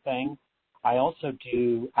particular thing. I also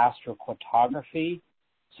do astrocartography.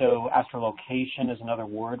 So astrolocation is another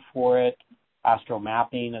word for it.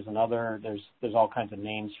 Astromapping is another. There's all kinds of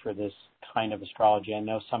names for this kind of astrology. I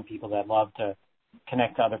know some people that love to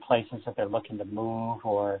connect to other places if they're looking to move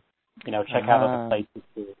or, check out other places,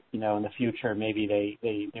 in the future maybe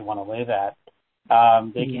they want to live at.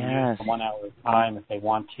 They can use 1 hour of time if they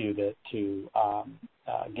want to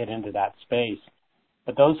get into that space.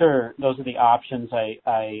 But those are the options. I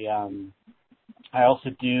also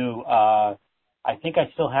do. I think I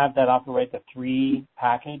still have that operate the 3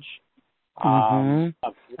 package. A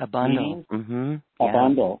bundle. A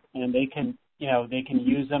bundle, and they can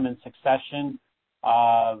use them in succession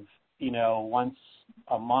of once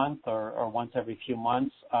a month or once every few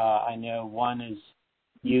months. I know one is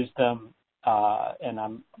used them. And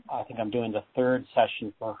I think I'm doing the 3rd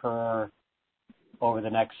session for her over the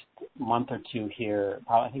next month or two here,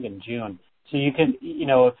 probably I think in June. So you can,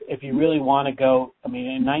 if you really want to go,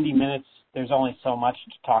 in 90 minutes, there's only so much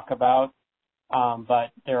to talk about,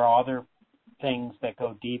 but there are other things that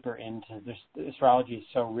go deeper into this. Astrology is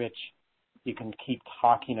so rich, you can keep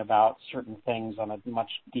talking about certain things on a much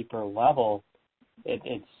deeper level.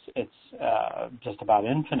 It's just about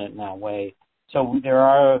infinite in that way. So there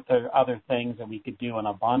are other things that we could do in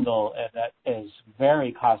a bundle that is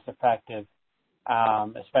very cost effective,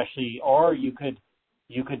 especially, or you could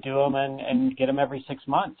do them and get them every 6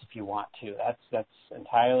 months if you want to. That's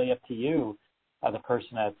entirely up to you, the person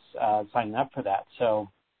that's signing up for that. So,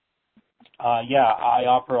 I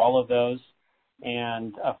offer all of those,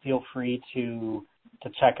 and feel free to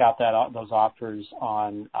check out those offers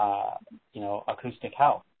on Acoustic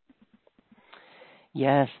Health.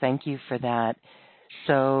 Yes, thank you for that.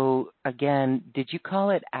 So, again, did you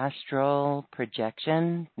call it astral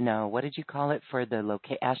projection? No, what did you call it for the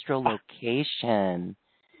astral location?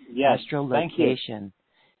 Yes, astral thank you. location.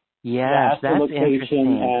 Yes, that's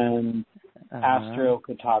interesting. And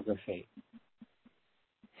astrocartography.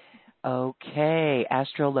 Okay,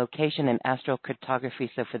 astral location and astrocartography.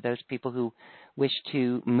 So for those people who wish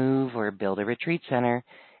to move or build a retreat center,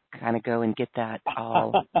 kind of go and get that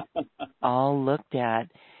all looked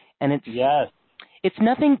at. And it's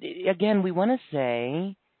nothing. Again, we want to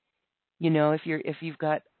say, if you've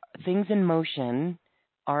got things in motion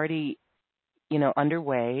already,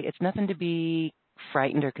 underway, it's nothing to be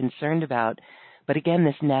frightened or concerned about. But again,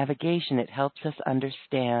 this navigation, it helps us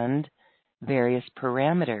understand various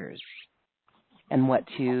parameters and what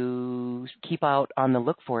to keep out on the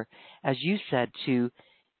look for. As you said, to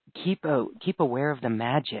keep aware of the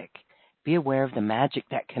magic. Be aware of the magic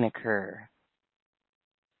that can occur.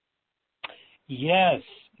 Yes,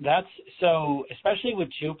 that's so, especially with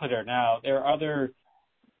Jupiter. Now, there are other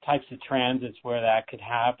types of transits where that could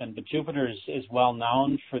happen, but Jupiter is well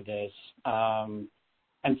known for this.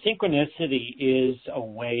 And synchronicity is a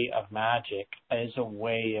way of magic, is a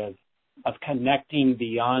way of connecting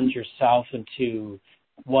beyond yourself into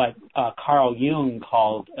what Carl Jung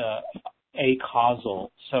called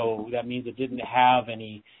acausal. So that means it didn't have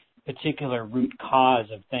any particular root cause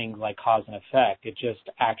of things like cause and effect. It just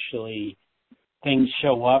actually, things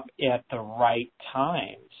show up at the right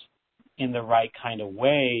times in the right kind of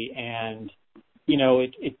way. And,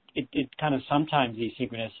 it kind of, sometimes these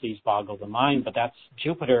synchronicities boggle the mind, but that's,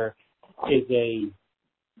 Jupiter is a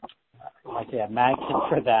magnet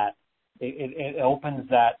for that. It opens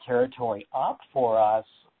that territory up for us.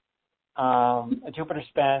 Jupiter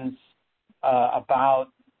spends about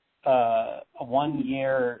 1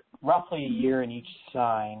 year, roughly a year in each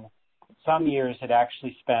sign. Some years it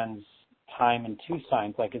actually spends time in 2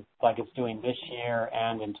 signs, like it's doing this year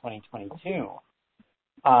and in 2022,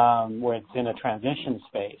 where it's in a transition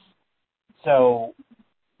space. So,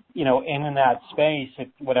 in that space,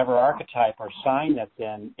 whatever archetype or sign that's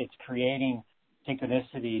in, it's creating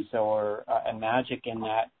synchronicities or and magic in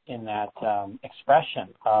that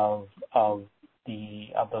expression of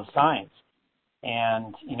those signs.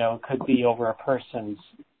 And it could be over a person's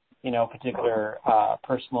particular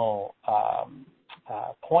personal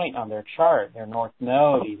point on their chart, their north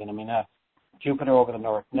node even. I mean, Jupiter over the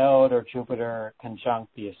north node, or Jupiter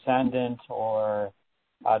conjunct the ascendant, or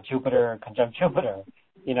Jupiter conjunct Jupiter.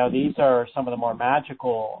 These are some of the more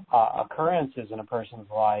magical occurrences in a person's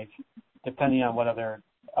life, depending on what other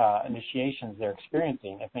initiations they're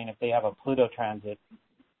experiencing. If they have a Pluto transit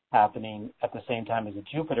happening at the same time as a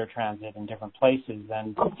Jupiter transit in different places,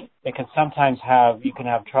 then it can sometimes you can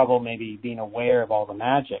have trouble maybe being aware of all the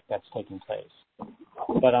magic that's taking place.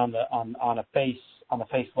 But on the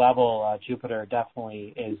face level, Jupiter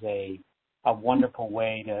definitely is a wonderful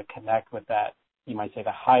way to connect with that, you might say,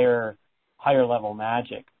 the higher level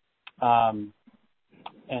magic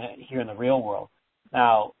here in the real world.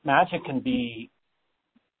 Now, magic can be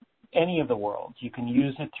any of the worlds. You can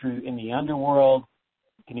use it in the underworld.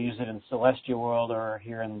 You can use it in the celestial world, or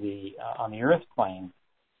here in on the earth plane.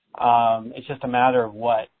 It's just a matter of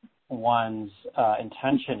what one's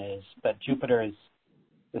intention is. But Jupiter is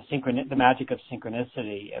the magic of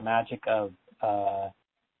synchronicity, a magic of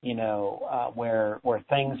where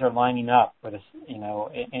things are lining up for this,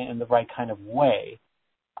 in the right kind of way,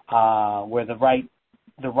 where the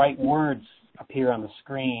right words appear on the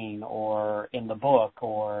screen or in the book,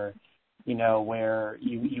 or where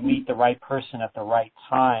you meet the right person at the right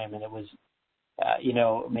time, and it was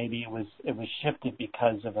maybe it was shifted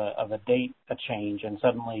because of a date change, and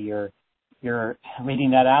suddenly you're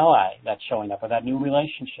meeting that ally that's showing up, or that new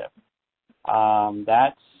relationship.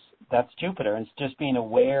 That's Jupiter. And it's just being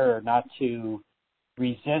aware not to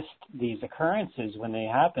resist these occurrences when they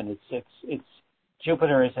happen. It's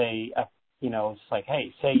Jupiter is it's like,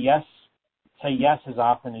 hey, say yes as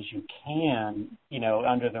often as you can,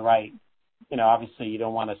 under the right, obviously you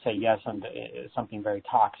don't want to say yes under something very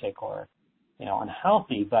toxic or,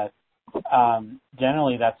 unhealthy, but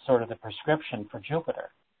generally that's sort of the prescription for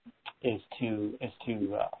Jupiter, is to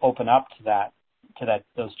open up to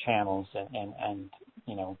those channels and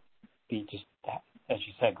be just, as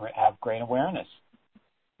you said, have great awareness.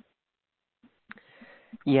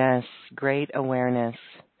 Yes, great awareness.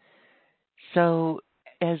 So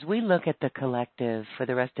as we look at the collective for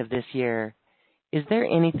the rest of this year, is there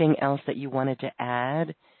anything else that you wanted to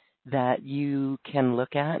add that you can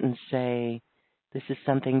look at and say, this is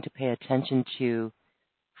something to pay attention to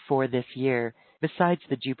for this year, besides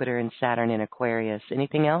the Jupiter and Saturn in Aquarius?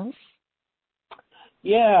 Anything else?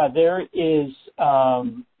 Yeah, there is,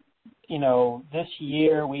 this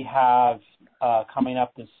year we have coming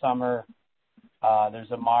up this summer,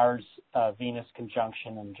 there's a Mars-Venus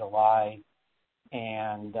conjunction in July,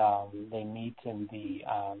 and they meet in the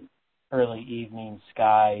early evening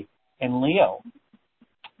sky in Leo,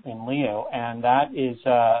 and that is,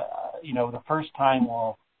 the first time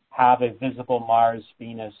we'll have a visible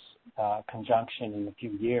Mars-Venus conjunction in a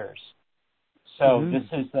few years. So This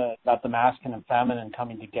is about the masculine and feminine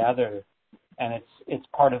coming together, and it's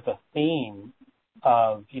part of the theme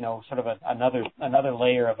of, sort of another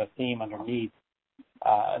layer of a theme underneath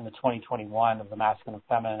in the 2021 of the masculine and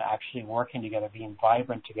feminine actually working together, being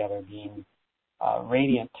vibrant together, being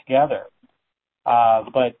radiant together.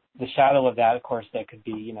 But the shadow of that, of course, there could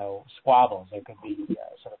be, squabbles. There could be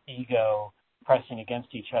sort of ego pressing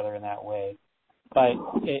against each other in that way. But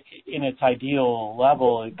in its ideal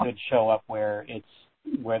level, it could show up where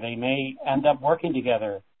they may end up working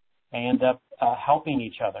together. They end up helping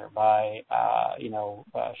each other by,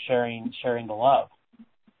 sharing the love.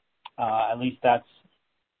 At least that's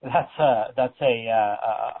a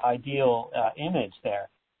ideal image there.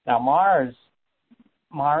 Now Mars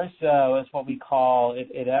is what we call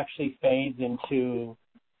it actually fades into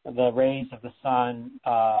the rays of the sun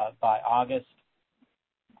by August,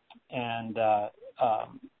 and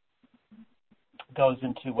goes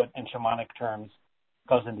into what in shamanic terms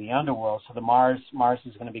goes into the underworld. So the Mars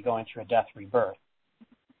is going to be going through a death rebirth.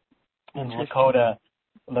 And Lakota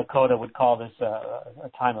would call this a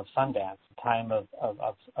time of Sundance, a time of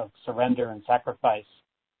surrender and sacrifice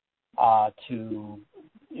of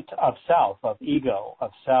self, of ego,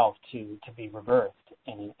 of self to be rebirthed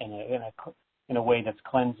in a way that's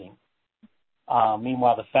cleansing.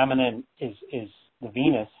 Meanwhile, the feminine is the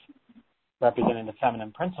Venus, representing the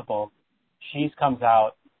feminine principle. She comes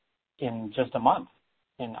out in just a month,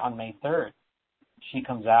 on May 3rd. She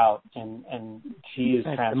comes out and she is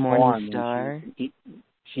transformed. The morning star.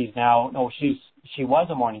 She was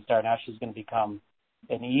a morning star. Now she's going to become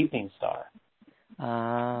an evening star.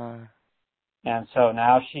 Ah. And so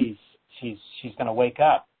now she's going to wake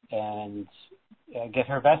up and get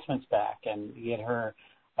her vestments back and get her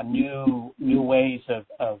a new ways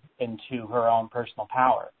of into her own personal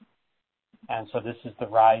power. And so this is the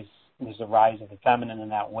rise. There's a rise of the feminine in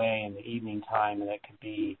that way in the evening time, and it could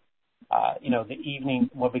be, the evening,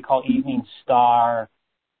 what we call evening star.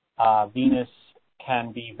 Venus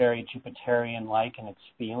can be very Jupiterian-like in its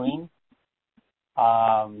feeling,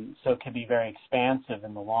 so it can be very expansive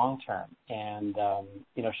in the long term. And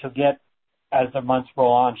she'll get, as the months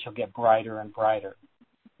roll on, she'll get brighter and brighter.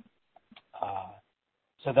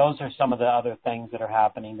 So those are some of the other things that are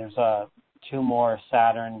happening. There's two more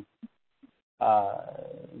Saturn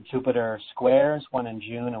Jupiter squares, one in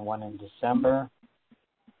June and one in December.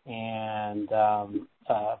 And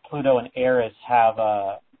Pluto and Eris have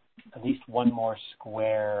at least one more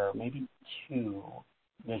square, maybe two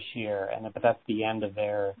this year, but that's the end of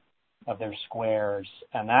their squares.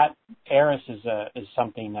 And that Eris is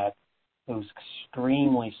something that moves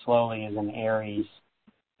extremely slowly, as in Aries,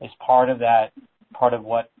 is part of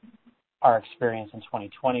what our experience in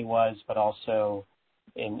 2020 was, but also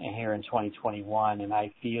here in 2021. And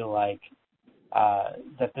I feel like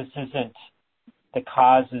that this isn't the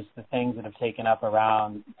causes, the things that have taken up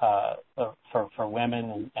around for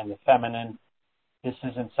women and the feminine. This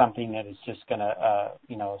isn't something that is just going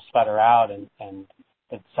to sputter out, and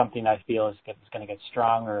it's something I feel is going to get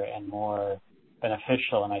stronger and more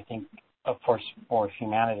beneficial. And I think, of course, for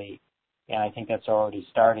humanity, and I think that's already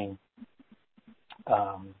starting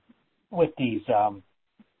with these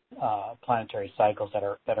planetary cycles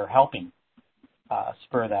that are helping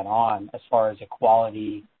spur that on as far as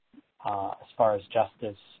equality, as far as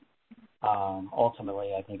justice.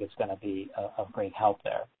 Ultimately, I think it's going to be of great help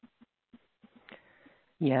there.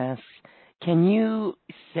 Yes. Can you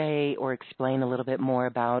say or explain a little bit more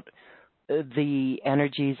about the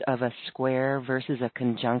energies of a square versus a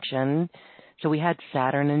conjunction? So we had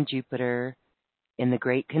Saturn and Jupiter in the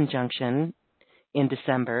Great Conjunction in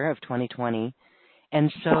December of 2020.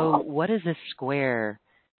 And so what is a square?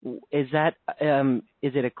 Is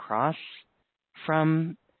it across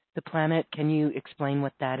from the planet? Can you explain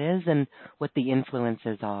what that is and what the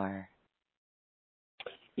influences are?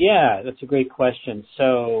 Yeah, that's a great question.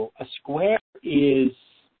 So a square is,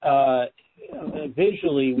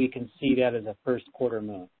 visually, we can see that as a first quarter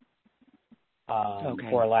moon,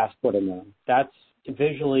 or a last quarter moon. That's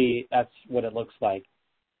what it looks like.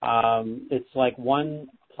 It's like one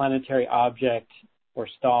planetary object or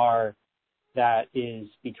star that is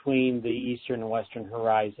between the eastern and western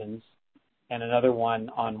horizons, and another one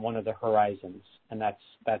on one of the horizons, and that's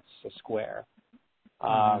a square.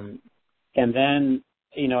 And then,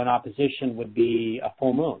 an opposition would be a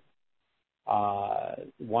full moon.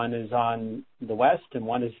 One is on the west and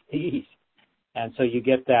one is the east. And so you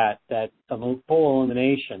get that full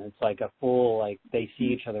illumination. It's like a full, like they see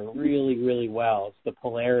each other really, really well. It's the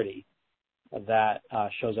polarity that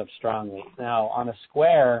shows up strongly. Now, on a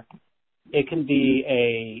square, it can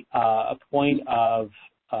be a point of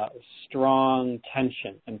strong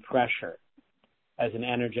tension and pressure as an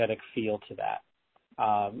energetic feel to that.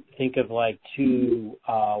 Think of like two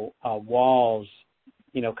walls,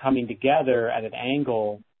 coming together at an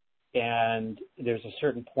angle, and there's a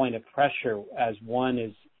certain point of pressure as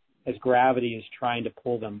gravity is trying to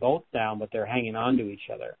pull them both down, but they're hanging on to each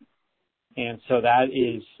other. And so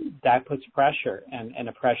that puts pressure and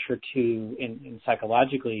a pressure in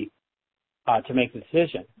psychologically to make a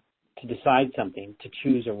decision, to decide something, to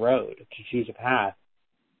choose a road, to choose a path.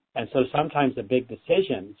 And so sometimes the big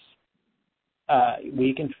decisions,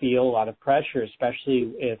 we can feel a lot of pressure,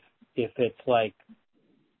 especially if it's like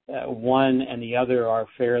one and the other are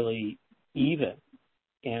fairly even,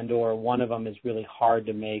 and or one of them is really hard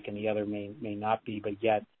to make and the other may not be, but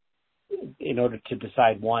yet in order to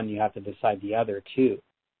decide one, you have to decide the other too.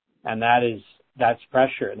 And that's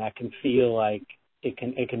pressure, and that can feel like it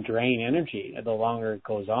can drain energy the longer it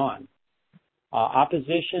goes on.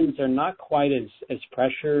 Oppositions are not quite as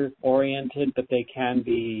pressure oriented, but they can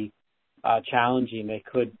be challenging. They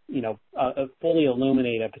could, fully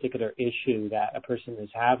illuminate a particular issue that a person is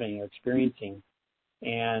having or experiencing,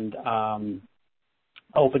 and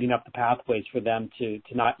opening up the pathways for them to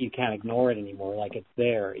not, you can't ignore it anymore. Like it's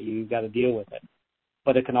there, you've got to deal with it.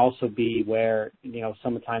 But it can also be where,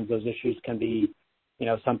 sometimes those issues can be,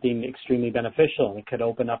 something extremely beneficial, and it could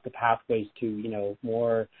open up the pathways to,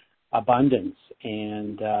 more abundance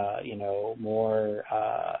and, more,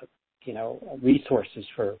 resources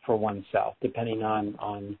for oneself, depending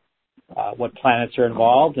on what planets are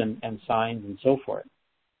involved and signs and so forth.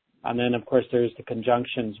 And then, of course, there's the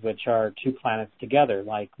conjunctions, which are two planets together,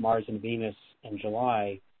 like Mars and Venus in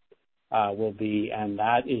July will be, and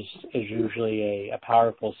that is usually a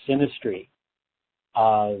powerful synastry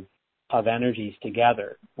of energies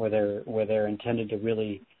together, where they're intended to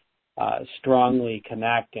really strongly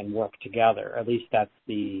connect and work together. At least that's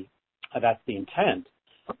the intent.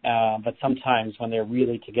 But sometimes when they're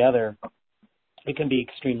really together, it can be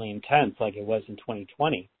extremely intense, like it was in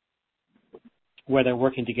 2020, where they're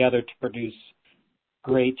working together to produce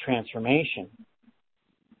great transformation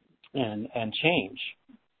and change,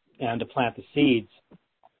 and to plant the seeds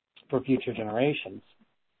for future generations.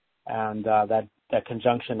 And that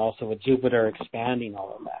conjunction also with Jupiter expanding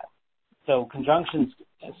all of that. So conjunctions,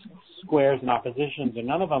 squares, and oppositions, and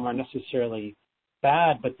none of them are necessarily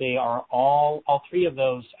bad, but they are all three of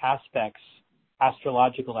those aspects,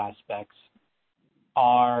 astrological aspects,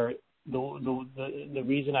 are the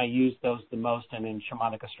reason I use those the most, and in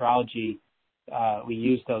shamanic astrology we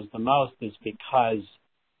use those the most, is because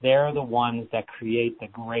they're the ones that create the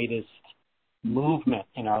greatest movement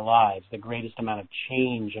in our lives, the greatest amount of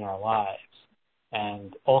change in our lives,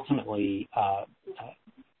 and ultimately,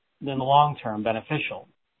 in the long term, beneficial.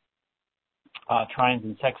 Trines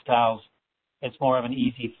and sextiles, it's more of an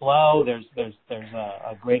easy flow. There's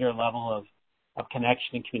a greater level of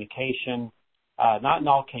connection and communication. Not in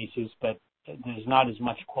all cases, but there's not as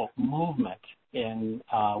much, quote, movement in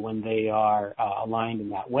when they are aligned in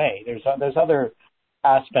that way. There's other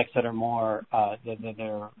aspects that are more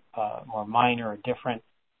more minor or different,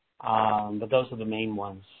 but those are the main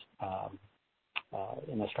ones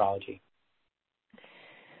in astrology.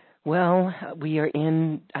 Well,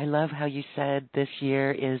 I love how you said this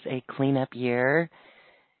year is a cleanup year,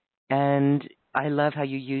 and I love how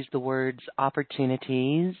you used the words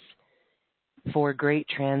opportunities for great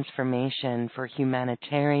transformation, for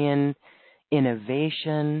humanitarian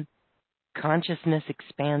innovation, consciousness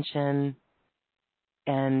expansion,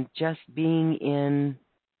 and just being in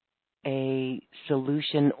a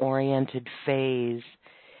solution-oriented phase.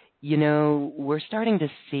 You know, we're starting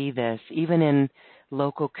to see this, even in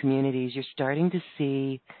local communities. You're starting to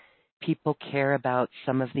see people care about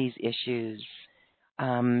some of these issues.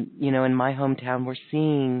 You know, in my hometown, we're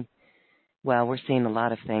seeing a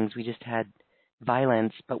lot of things. We just had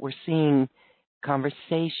violence, but we're seeing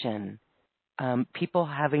conversation, people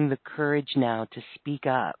having the courage now to speak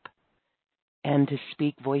up and to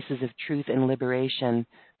speak voices of truth and liberation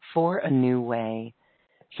for a new way.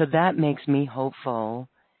 So that makes me hopeful,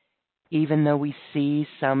 even though we see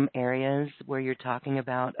some areas where you're talking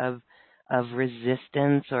about of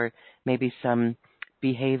resistance, or maybe some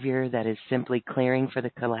behavior that is simply clearing for the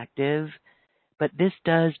collective. But this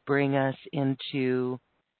does bring us into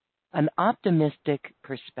an optimistic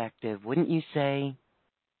perspective, wouldn't you say?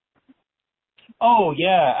 Oh,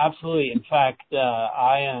 yeah, absolutely. In fact,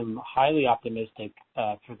 I am highly optimistic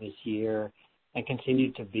for this year, and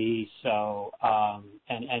continue to be so.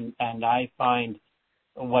 And I find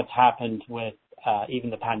what's happened with even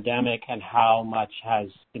the pandemic and how much has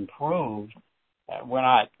improved. We're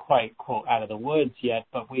not quite, quote, out of the woods yet,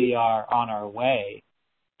 but we are on our way.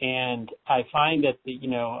 And I find that, you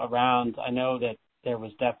know, I know that there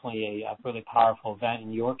was definitely a really powerful event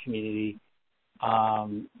in your community,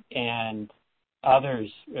 and others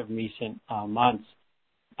in recent months.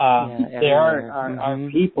 There are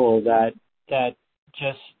people that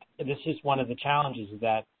just, this is one of the challenges,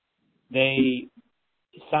 that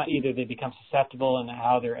either they become susceptible in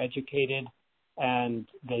how they're educated, and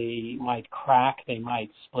they might crack, they might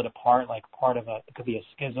split apart, like it could be a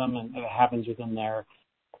schism, and it happens within their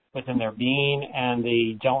being, and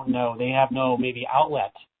they don't know, they have no maybe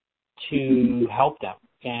outlet to help them.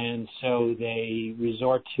 And so they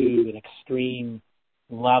resort to an extreme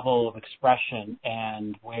level of expression,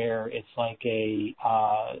 and where it's like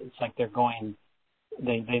they're going,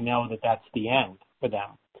 they know that that's the end for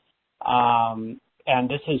them. And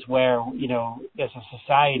this is where, you know, as a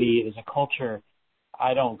society, as a culture,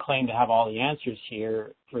 I don't claim to have all the answers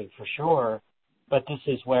here for sure, but this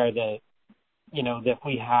is where that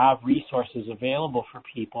we have resources available for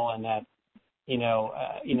people, and that,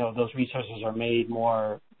 those resources are made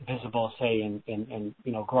more visible, say in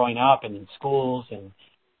growing up and in schools, and,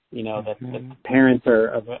 that the parents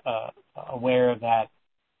are aware of that,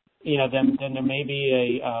 then there may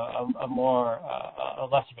be a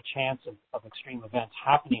less of a chance of extreme events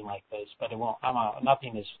happening like this. But it won't.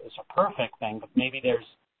 Nothing is a perfect thing, but maybe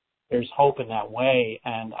there's hope in that way.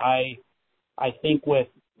 And I think with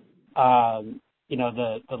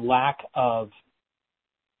the lack of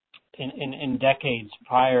in decades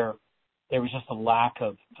prior, there was just a lack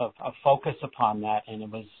of focus upon that, and it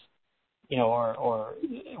was or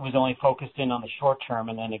it was only focused in on the short term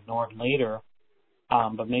and then ignored later.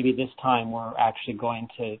 But maybe this time we're actually going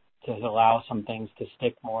to allow some things to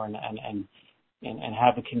stick more and and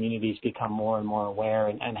have the communities become more and more aware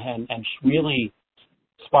and really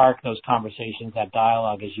spark those conversations, that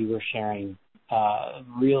dialogue, as you were sharing,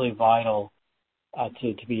 really vital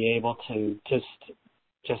to be able to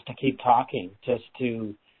just to keep talking, just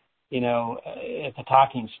to, if the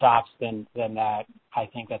talking stops, then that, I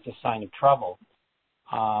think that's a sign of trouble.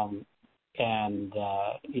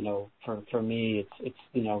 For me, it's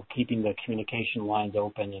keeping the communication lines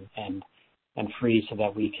open and free so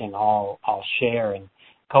that we can all share. And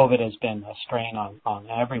COVID has been a strain on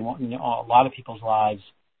everyone, a lot of people's lives,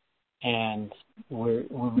 and we're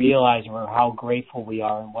realizing how grateful we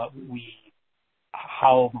are and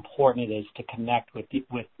how important it is to connect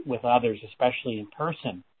with others, especially in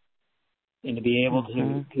person, and to be able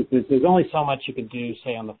to, because there's only so much you can do,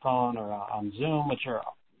 say, on the phone or on Zoom, which are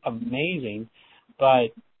amazing,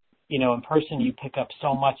 but in person you pick up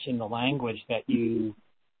so much in the language that you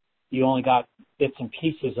only got bits and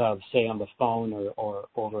pieces of, say, on the phone or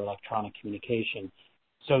over electronic communication.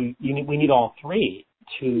 So we need all three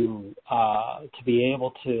to be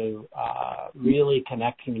able to really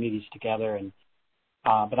connect communities together. And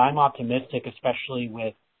but I'm optimistic, especially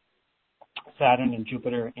with Saturn and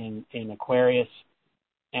Jupiter in Aquarius,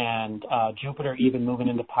 and Jupiter even moving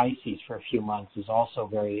into Pisces for a few months is also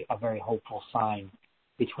a very hopeful sign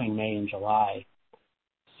between May and July.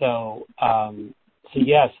 So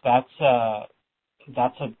yes, that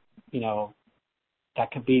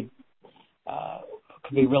could be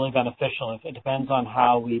really beneficial. If it depends on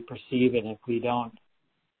how we perceive it, and if we don't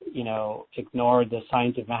ignore the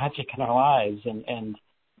signs of magic in our lives, and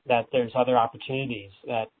that there's other opportunities,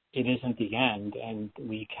 that it isn't the end, and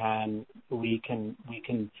we can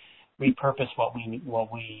repurpose what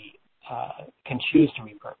we can choose to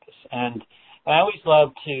repurpose. And I always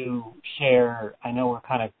love to share, I know we're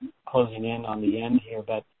kind of closing in on the end here,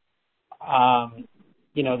 but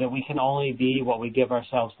that we can only be what we give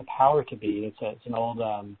ourselves the power to be. It's an old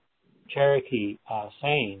Cherokee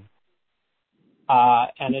saying,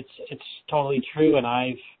 and it's totally true. And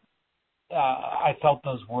I felt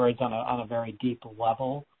those words on a very deep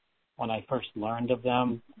level when I first learned of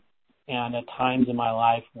them, and at times in my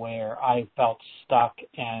life where I felt stuck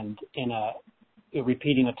and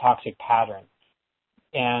repeating a toxic pattern.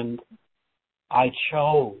 And I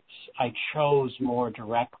chose more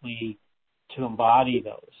directly to embody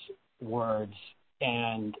those words,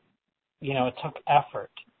 and it took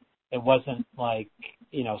effort. It wasn't like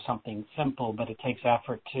something simple, but it takes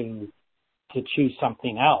effort to choose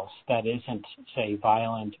something else that isn't, say,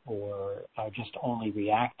 violent or just only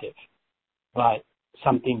reactive, but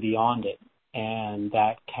something beyond it, and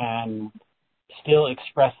that can still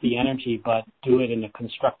express the energy, but do it in a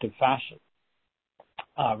constructive fashion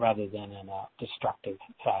rather than in a destructive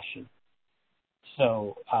fashion.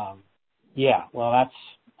 So, that's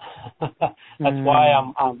why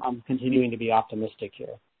I'm continuing to be optimistic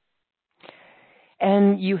here.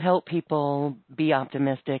 And you help people be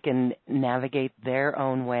optimistic and navigate their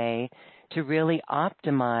own way to really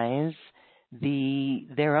optimize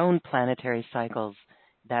their own planetary cycles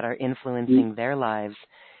that are influencing their lives.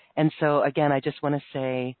 And so, again, I just want to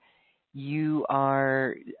say you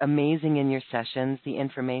are amazing in your sessions, the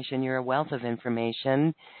information, you're a wealth of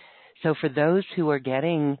information. So for those who are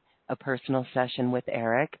getting a personal session with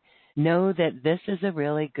Eric, know that this is a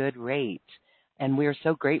really good rate. And we are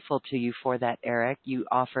so grateful to you for that, Eric. You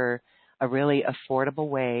offer a really affordable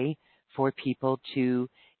way for people to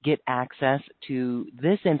get access to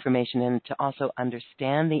this information and to also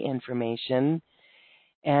understand the information.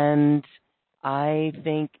 And I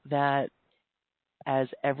think that as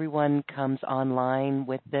everyone comes online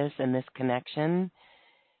with this and this connection,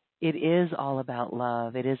 it is all about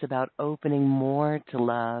love. It is about opening more to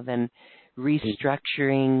love and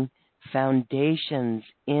restructuring foundations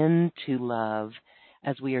into love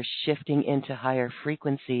as we are shifting into higher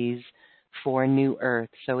frequencies for New Earth.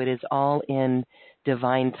 So it is all in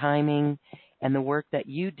divine timing, and the work that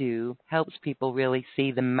you do helps people really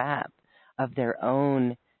see the map of their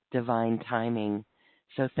own divine timing.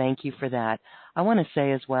 So thank you for that. I want to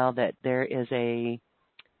say as well that there is a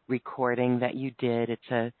recording that you did.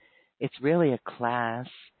 It's really a class,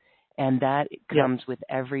 and that comes with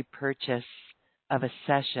every purchase of a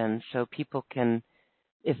session, so people can,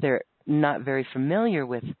 if they're not very familiar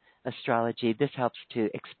with astrology, this helps to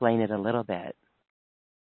explain it a little bit.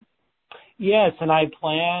 Yes, and I'm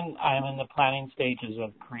in the planning stages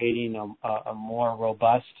of creating a more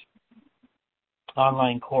robust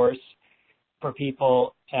online course for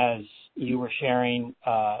people, as you were sharing,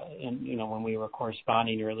 when we were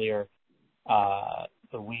corresponding earlier,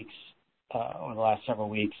 the weeks, over the last several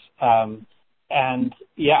weeks, And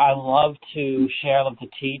yeah, I love to share, I love to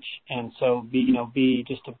teach, and so be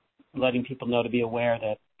just letting people know to be aware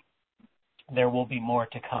that there will be more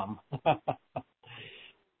to come.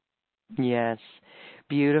 Yes,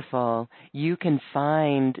 beautiful. You can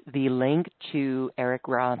find the link to Eric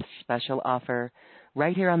Roth's special offer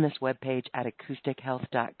right here on this webpage at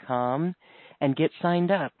acoustichealth.com and get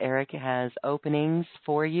signed up. Eric has openings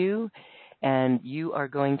for you, and you are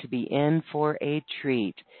going to be in for a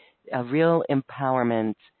treat, a real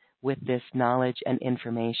empowerment with this knowledge and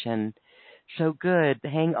information. So good.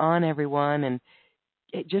 Hang on, everyone, and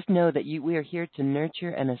just know that we are here to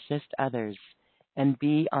nurture and assist others and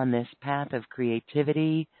be on this path of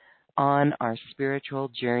creativity on our spiritual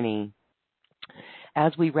journey.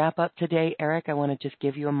 As we wrap up today, Eric, I want to just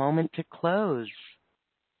give you a moment to close.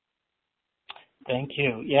 Thank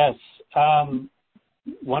you. Yes.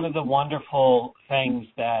 One of the wonderful things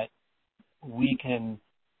that we can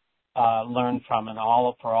learn from, and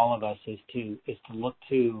for all of us, is to look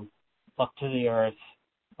to the earth,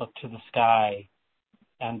 look to the sky,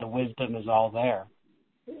 and the wisdom is all there.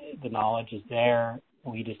 The knowledge is there.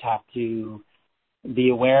 We just have to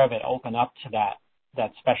be aware of it, open up to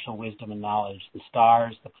that special wisdom and knowledge. The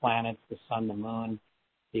stars, the planets, the sun, the moon,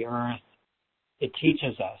 the earth, it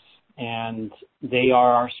teaches us, and they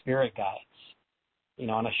are our spirit guides.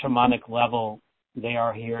 On a shamanic level, they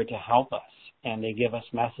are here to help us, and they give us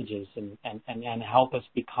messages and help us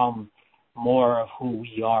become more of who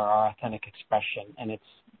we are, our authentic expression. And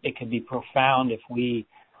it can be profound if we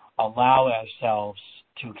allow ourselves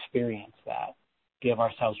to experience that, give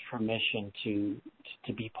ourselves permission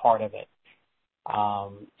to be part of it.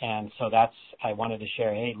 And so I wanted to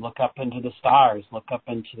share, hey, look up into the stars, look up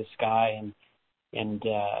into the sky, and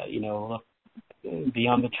look, be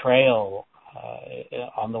on the trail,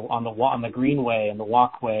 on the greenway and the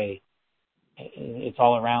walkway. It's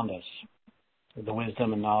all around us. The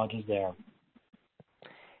wisdom and knowledge is there.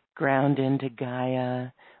 Ground into Gaia.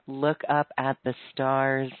 Look up at the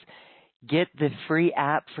stars. Get the free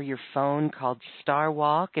app for your phone called Star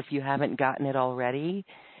Walk if you haven't gotten it already.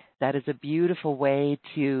 That is a beautiful way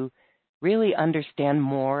to really understand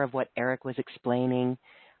more of what Eric was explaining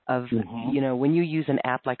of, when you use an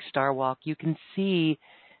app like Star Walk, you can see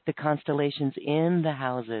the constellations in the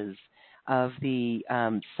houses of the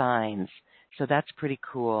signs. So that's pretty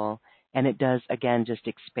cool. And it does, again, just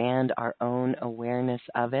expand our own awareness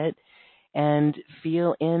of it and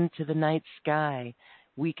feel into the night sky.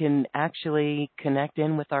 We can actually connect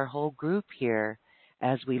in with our whole group here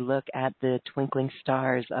as we look at the twinkling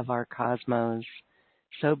stars of our cosmos.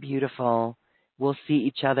 So beautiful. We'll see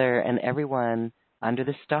each other and everyone under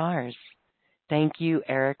the stars. Thank you,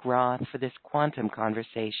 Eric Roth, for this quantum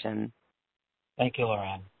conversation. Thank you,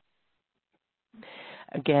 Lorraine.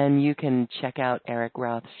 Again, you can check out Eric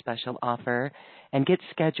Roth's special offer and get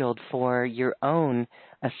scheduled for your own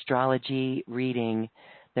astrology reading.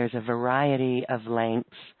 There's a variety of lengths,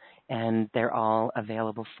 and they're all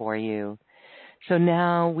available for you. So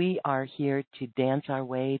now we are here to dance our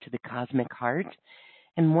way to the cosmic heart.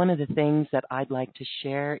 And one of the things that I'd like to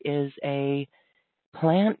share is a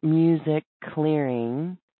plant music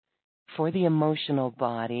clearing for the emotional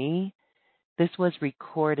body. This was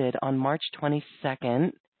recorded on March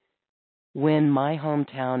 22nd when my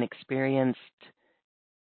hometown experienced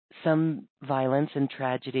some violence and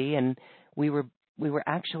tragedy, and we were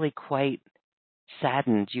actually quite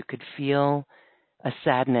saddened. You could feel a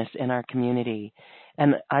sadness in our community.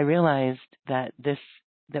 And I realized that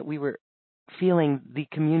we were feeling the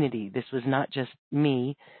community. This was not just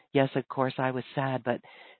me. Yes, of course, I was sad, but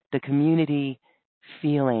the community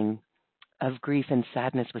feeling of grief and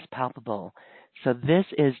sadness was palpable. So this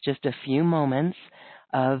is just a few moments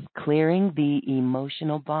of clearing the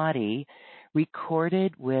emotional body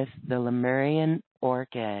recorded with the Lemurian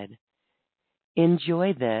orchid.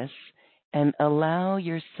 Enjoy this and allow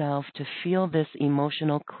yourself to feel this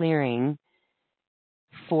emotional clearing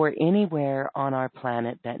for anywhere on our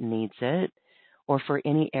planet that needs it, or for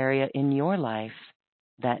any area in your life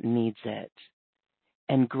that needs it.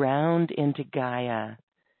 And ground into Gaia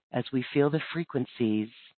as we feel the frequencies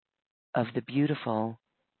of the beautiful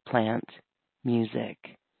plant music.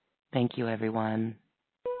 Thank you, everyone.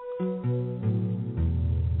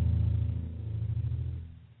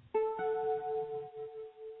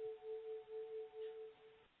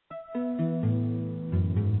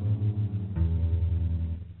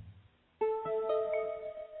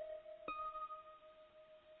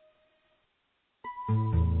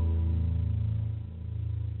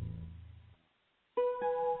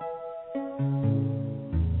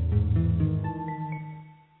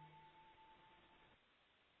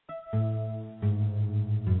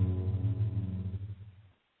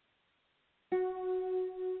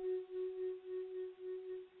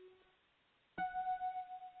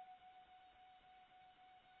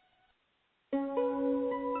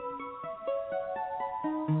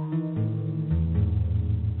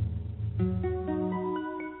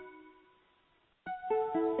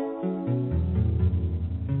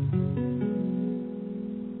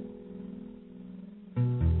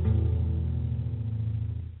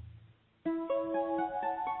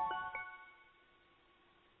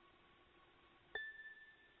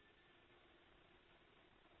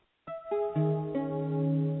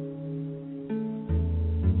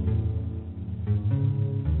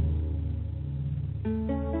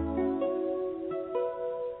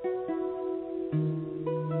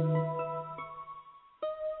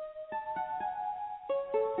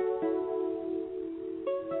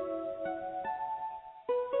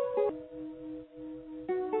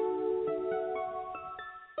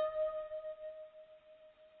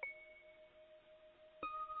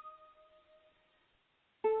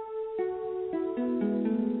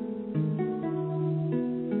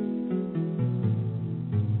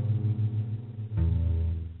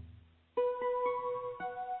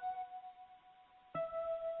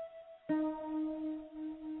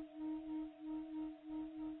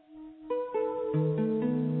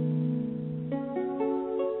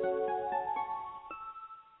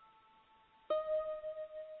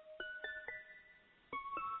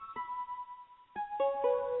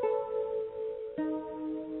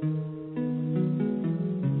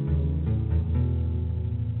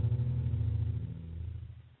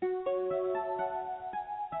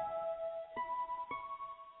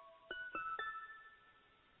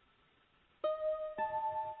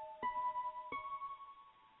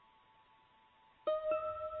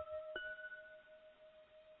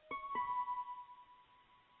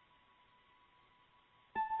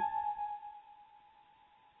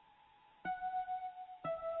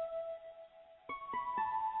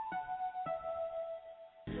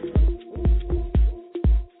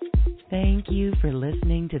 you for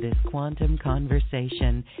listening to this quantum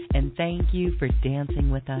conversation, and thank you for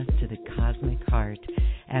dancing with us to the cosmic heart.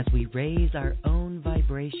 As we raise our own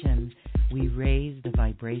vibration, we raise the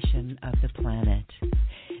vibration of the planet.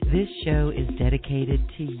 This show is dedicated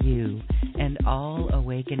to you and all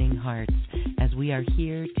awakening hearts, as we are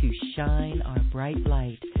here to shine our bright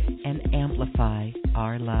light and amplify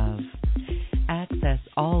our love. Access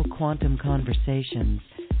all quantum conversations,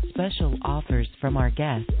 special offers from our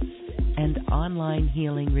guests, and online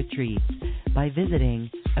healing retreats by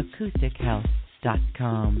visiting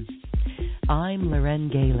acoustichealth.com. I'm Loren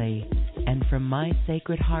Gailey, and from my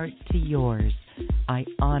sacred heart to yours, I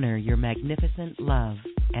honor your magnificent love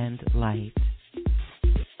and light.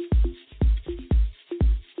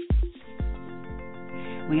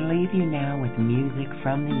 We leave you now with music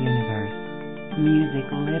from the universe.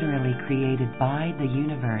 Music literally created by the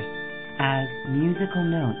universe, as musical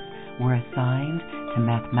notes were assigned to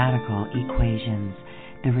mathematical equations.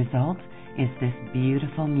 The result is this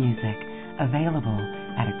beautiful music, available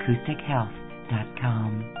at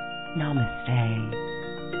acoustichealth.com. Namaste.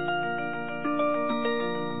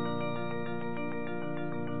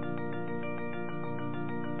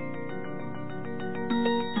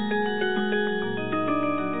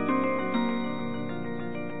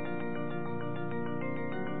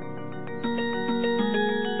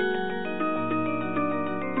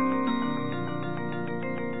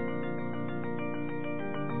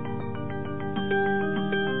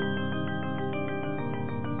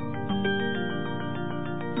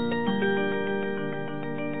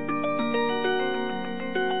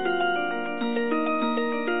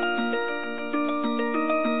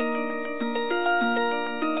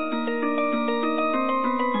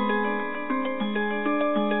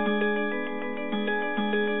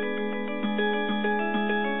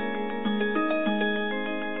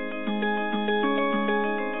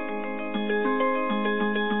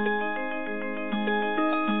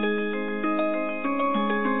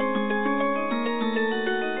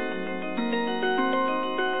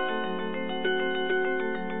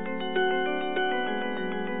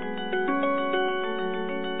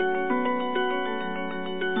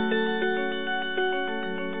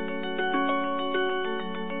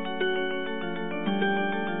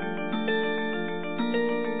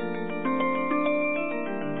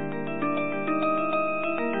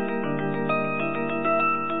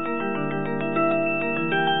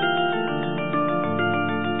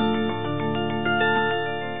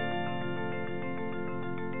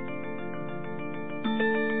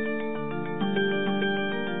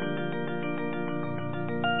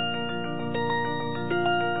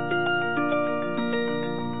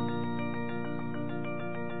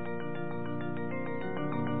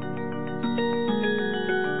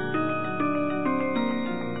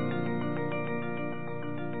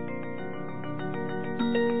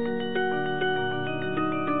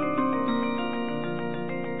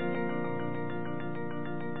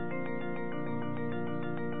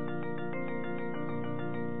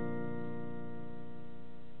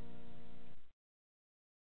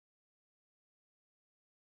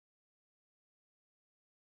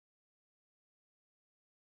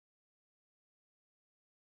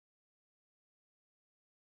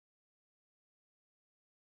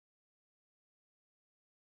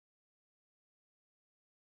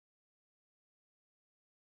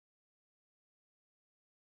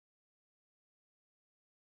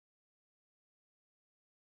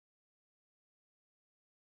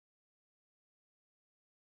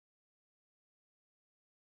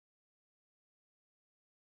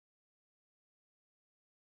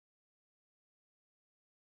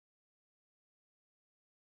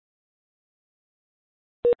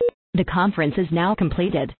 The conference is now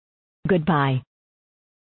completed. Goodbye.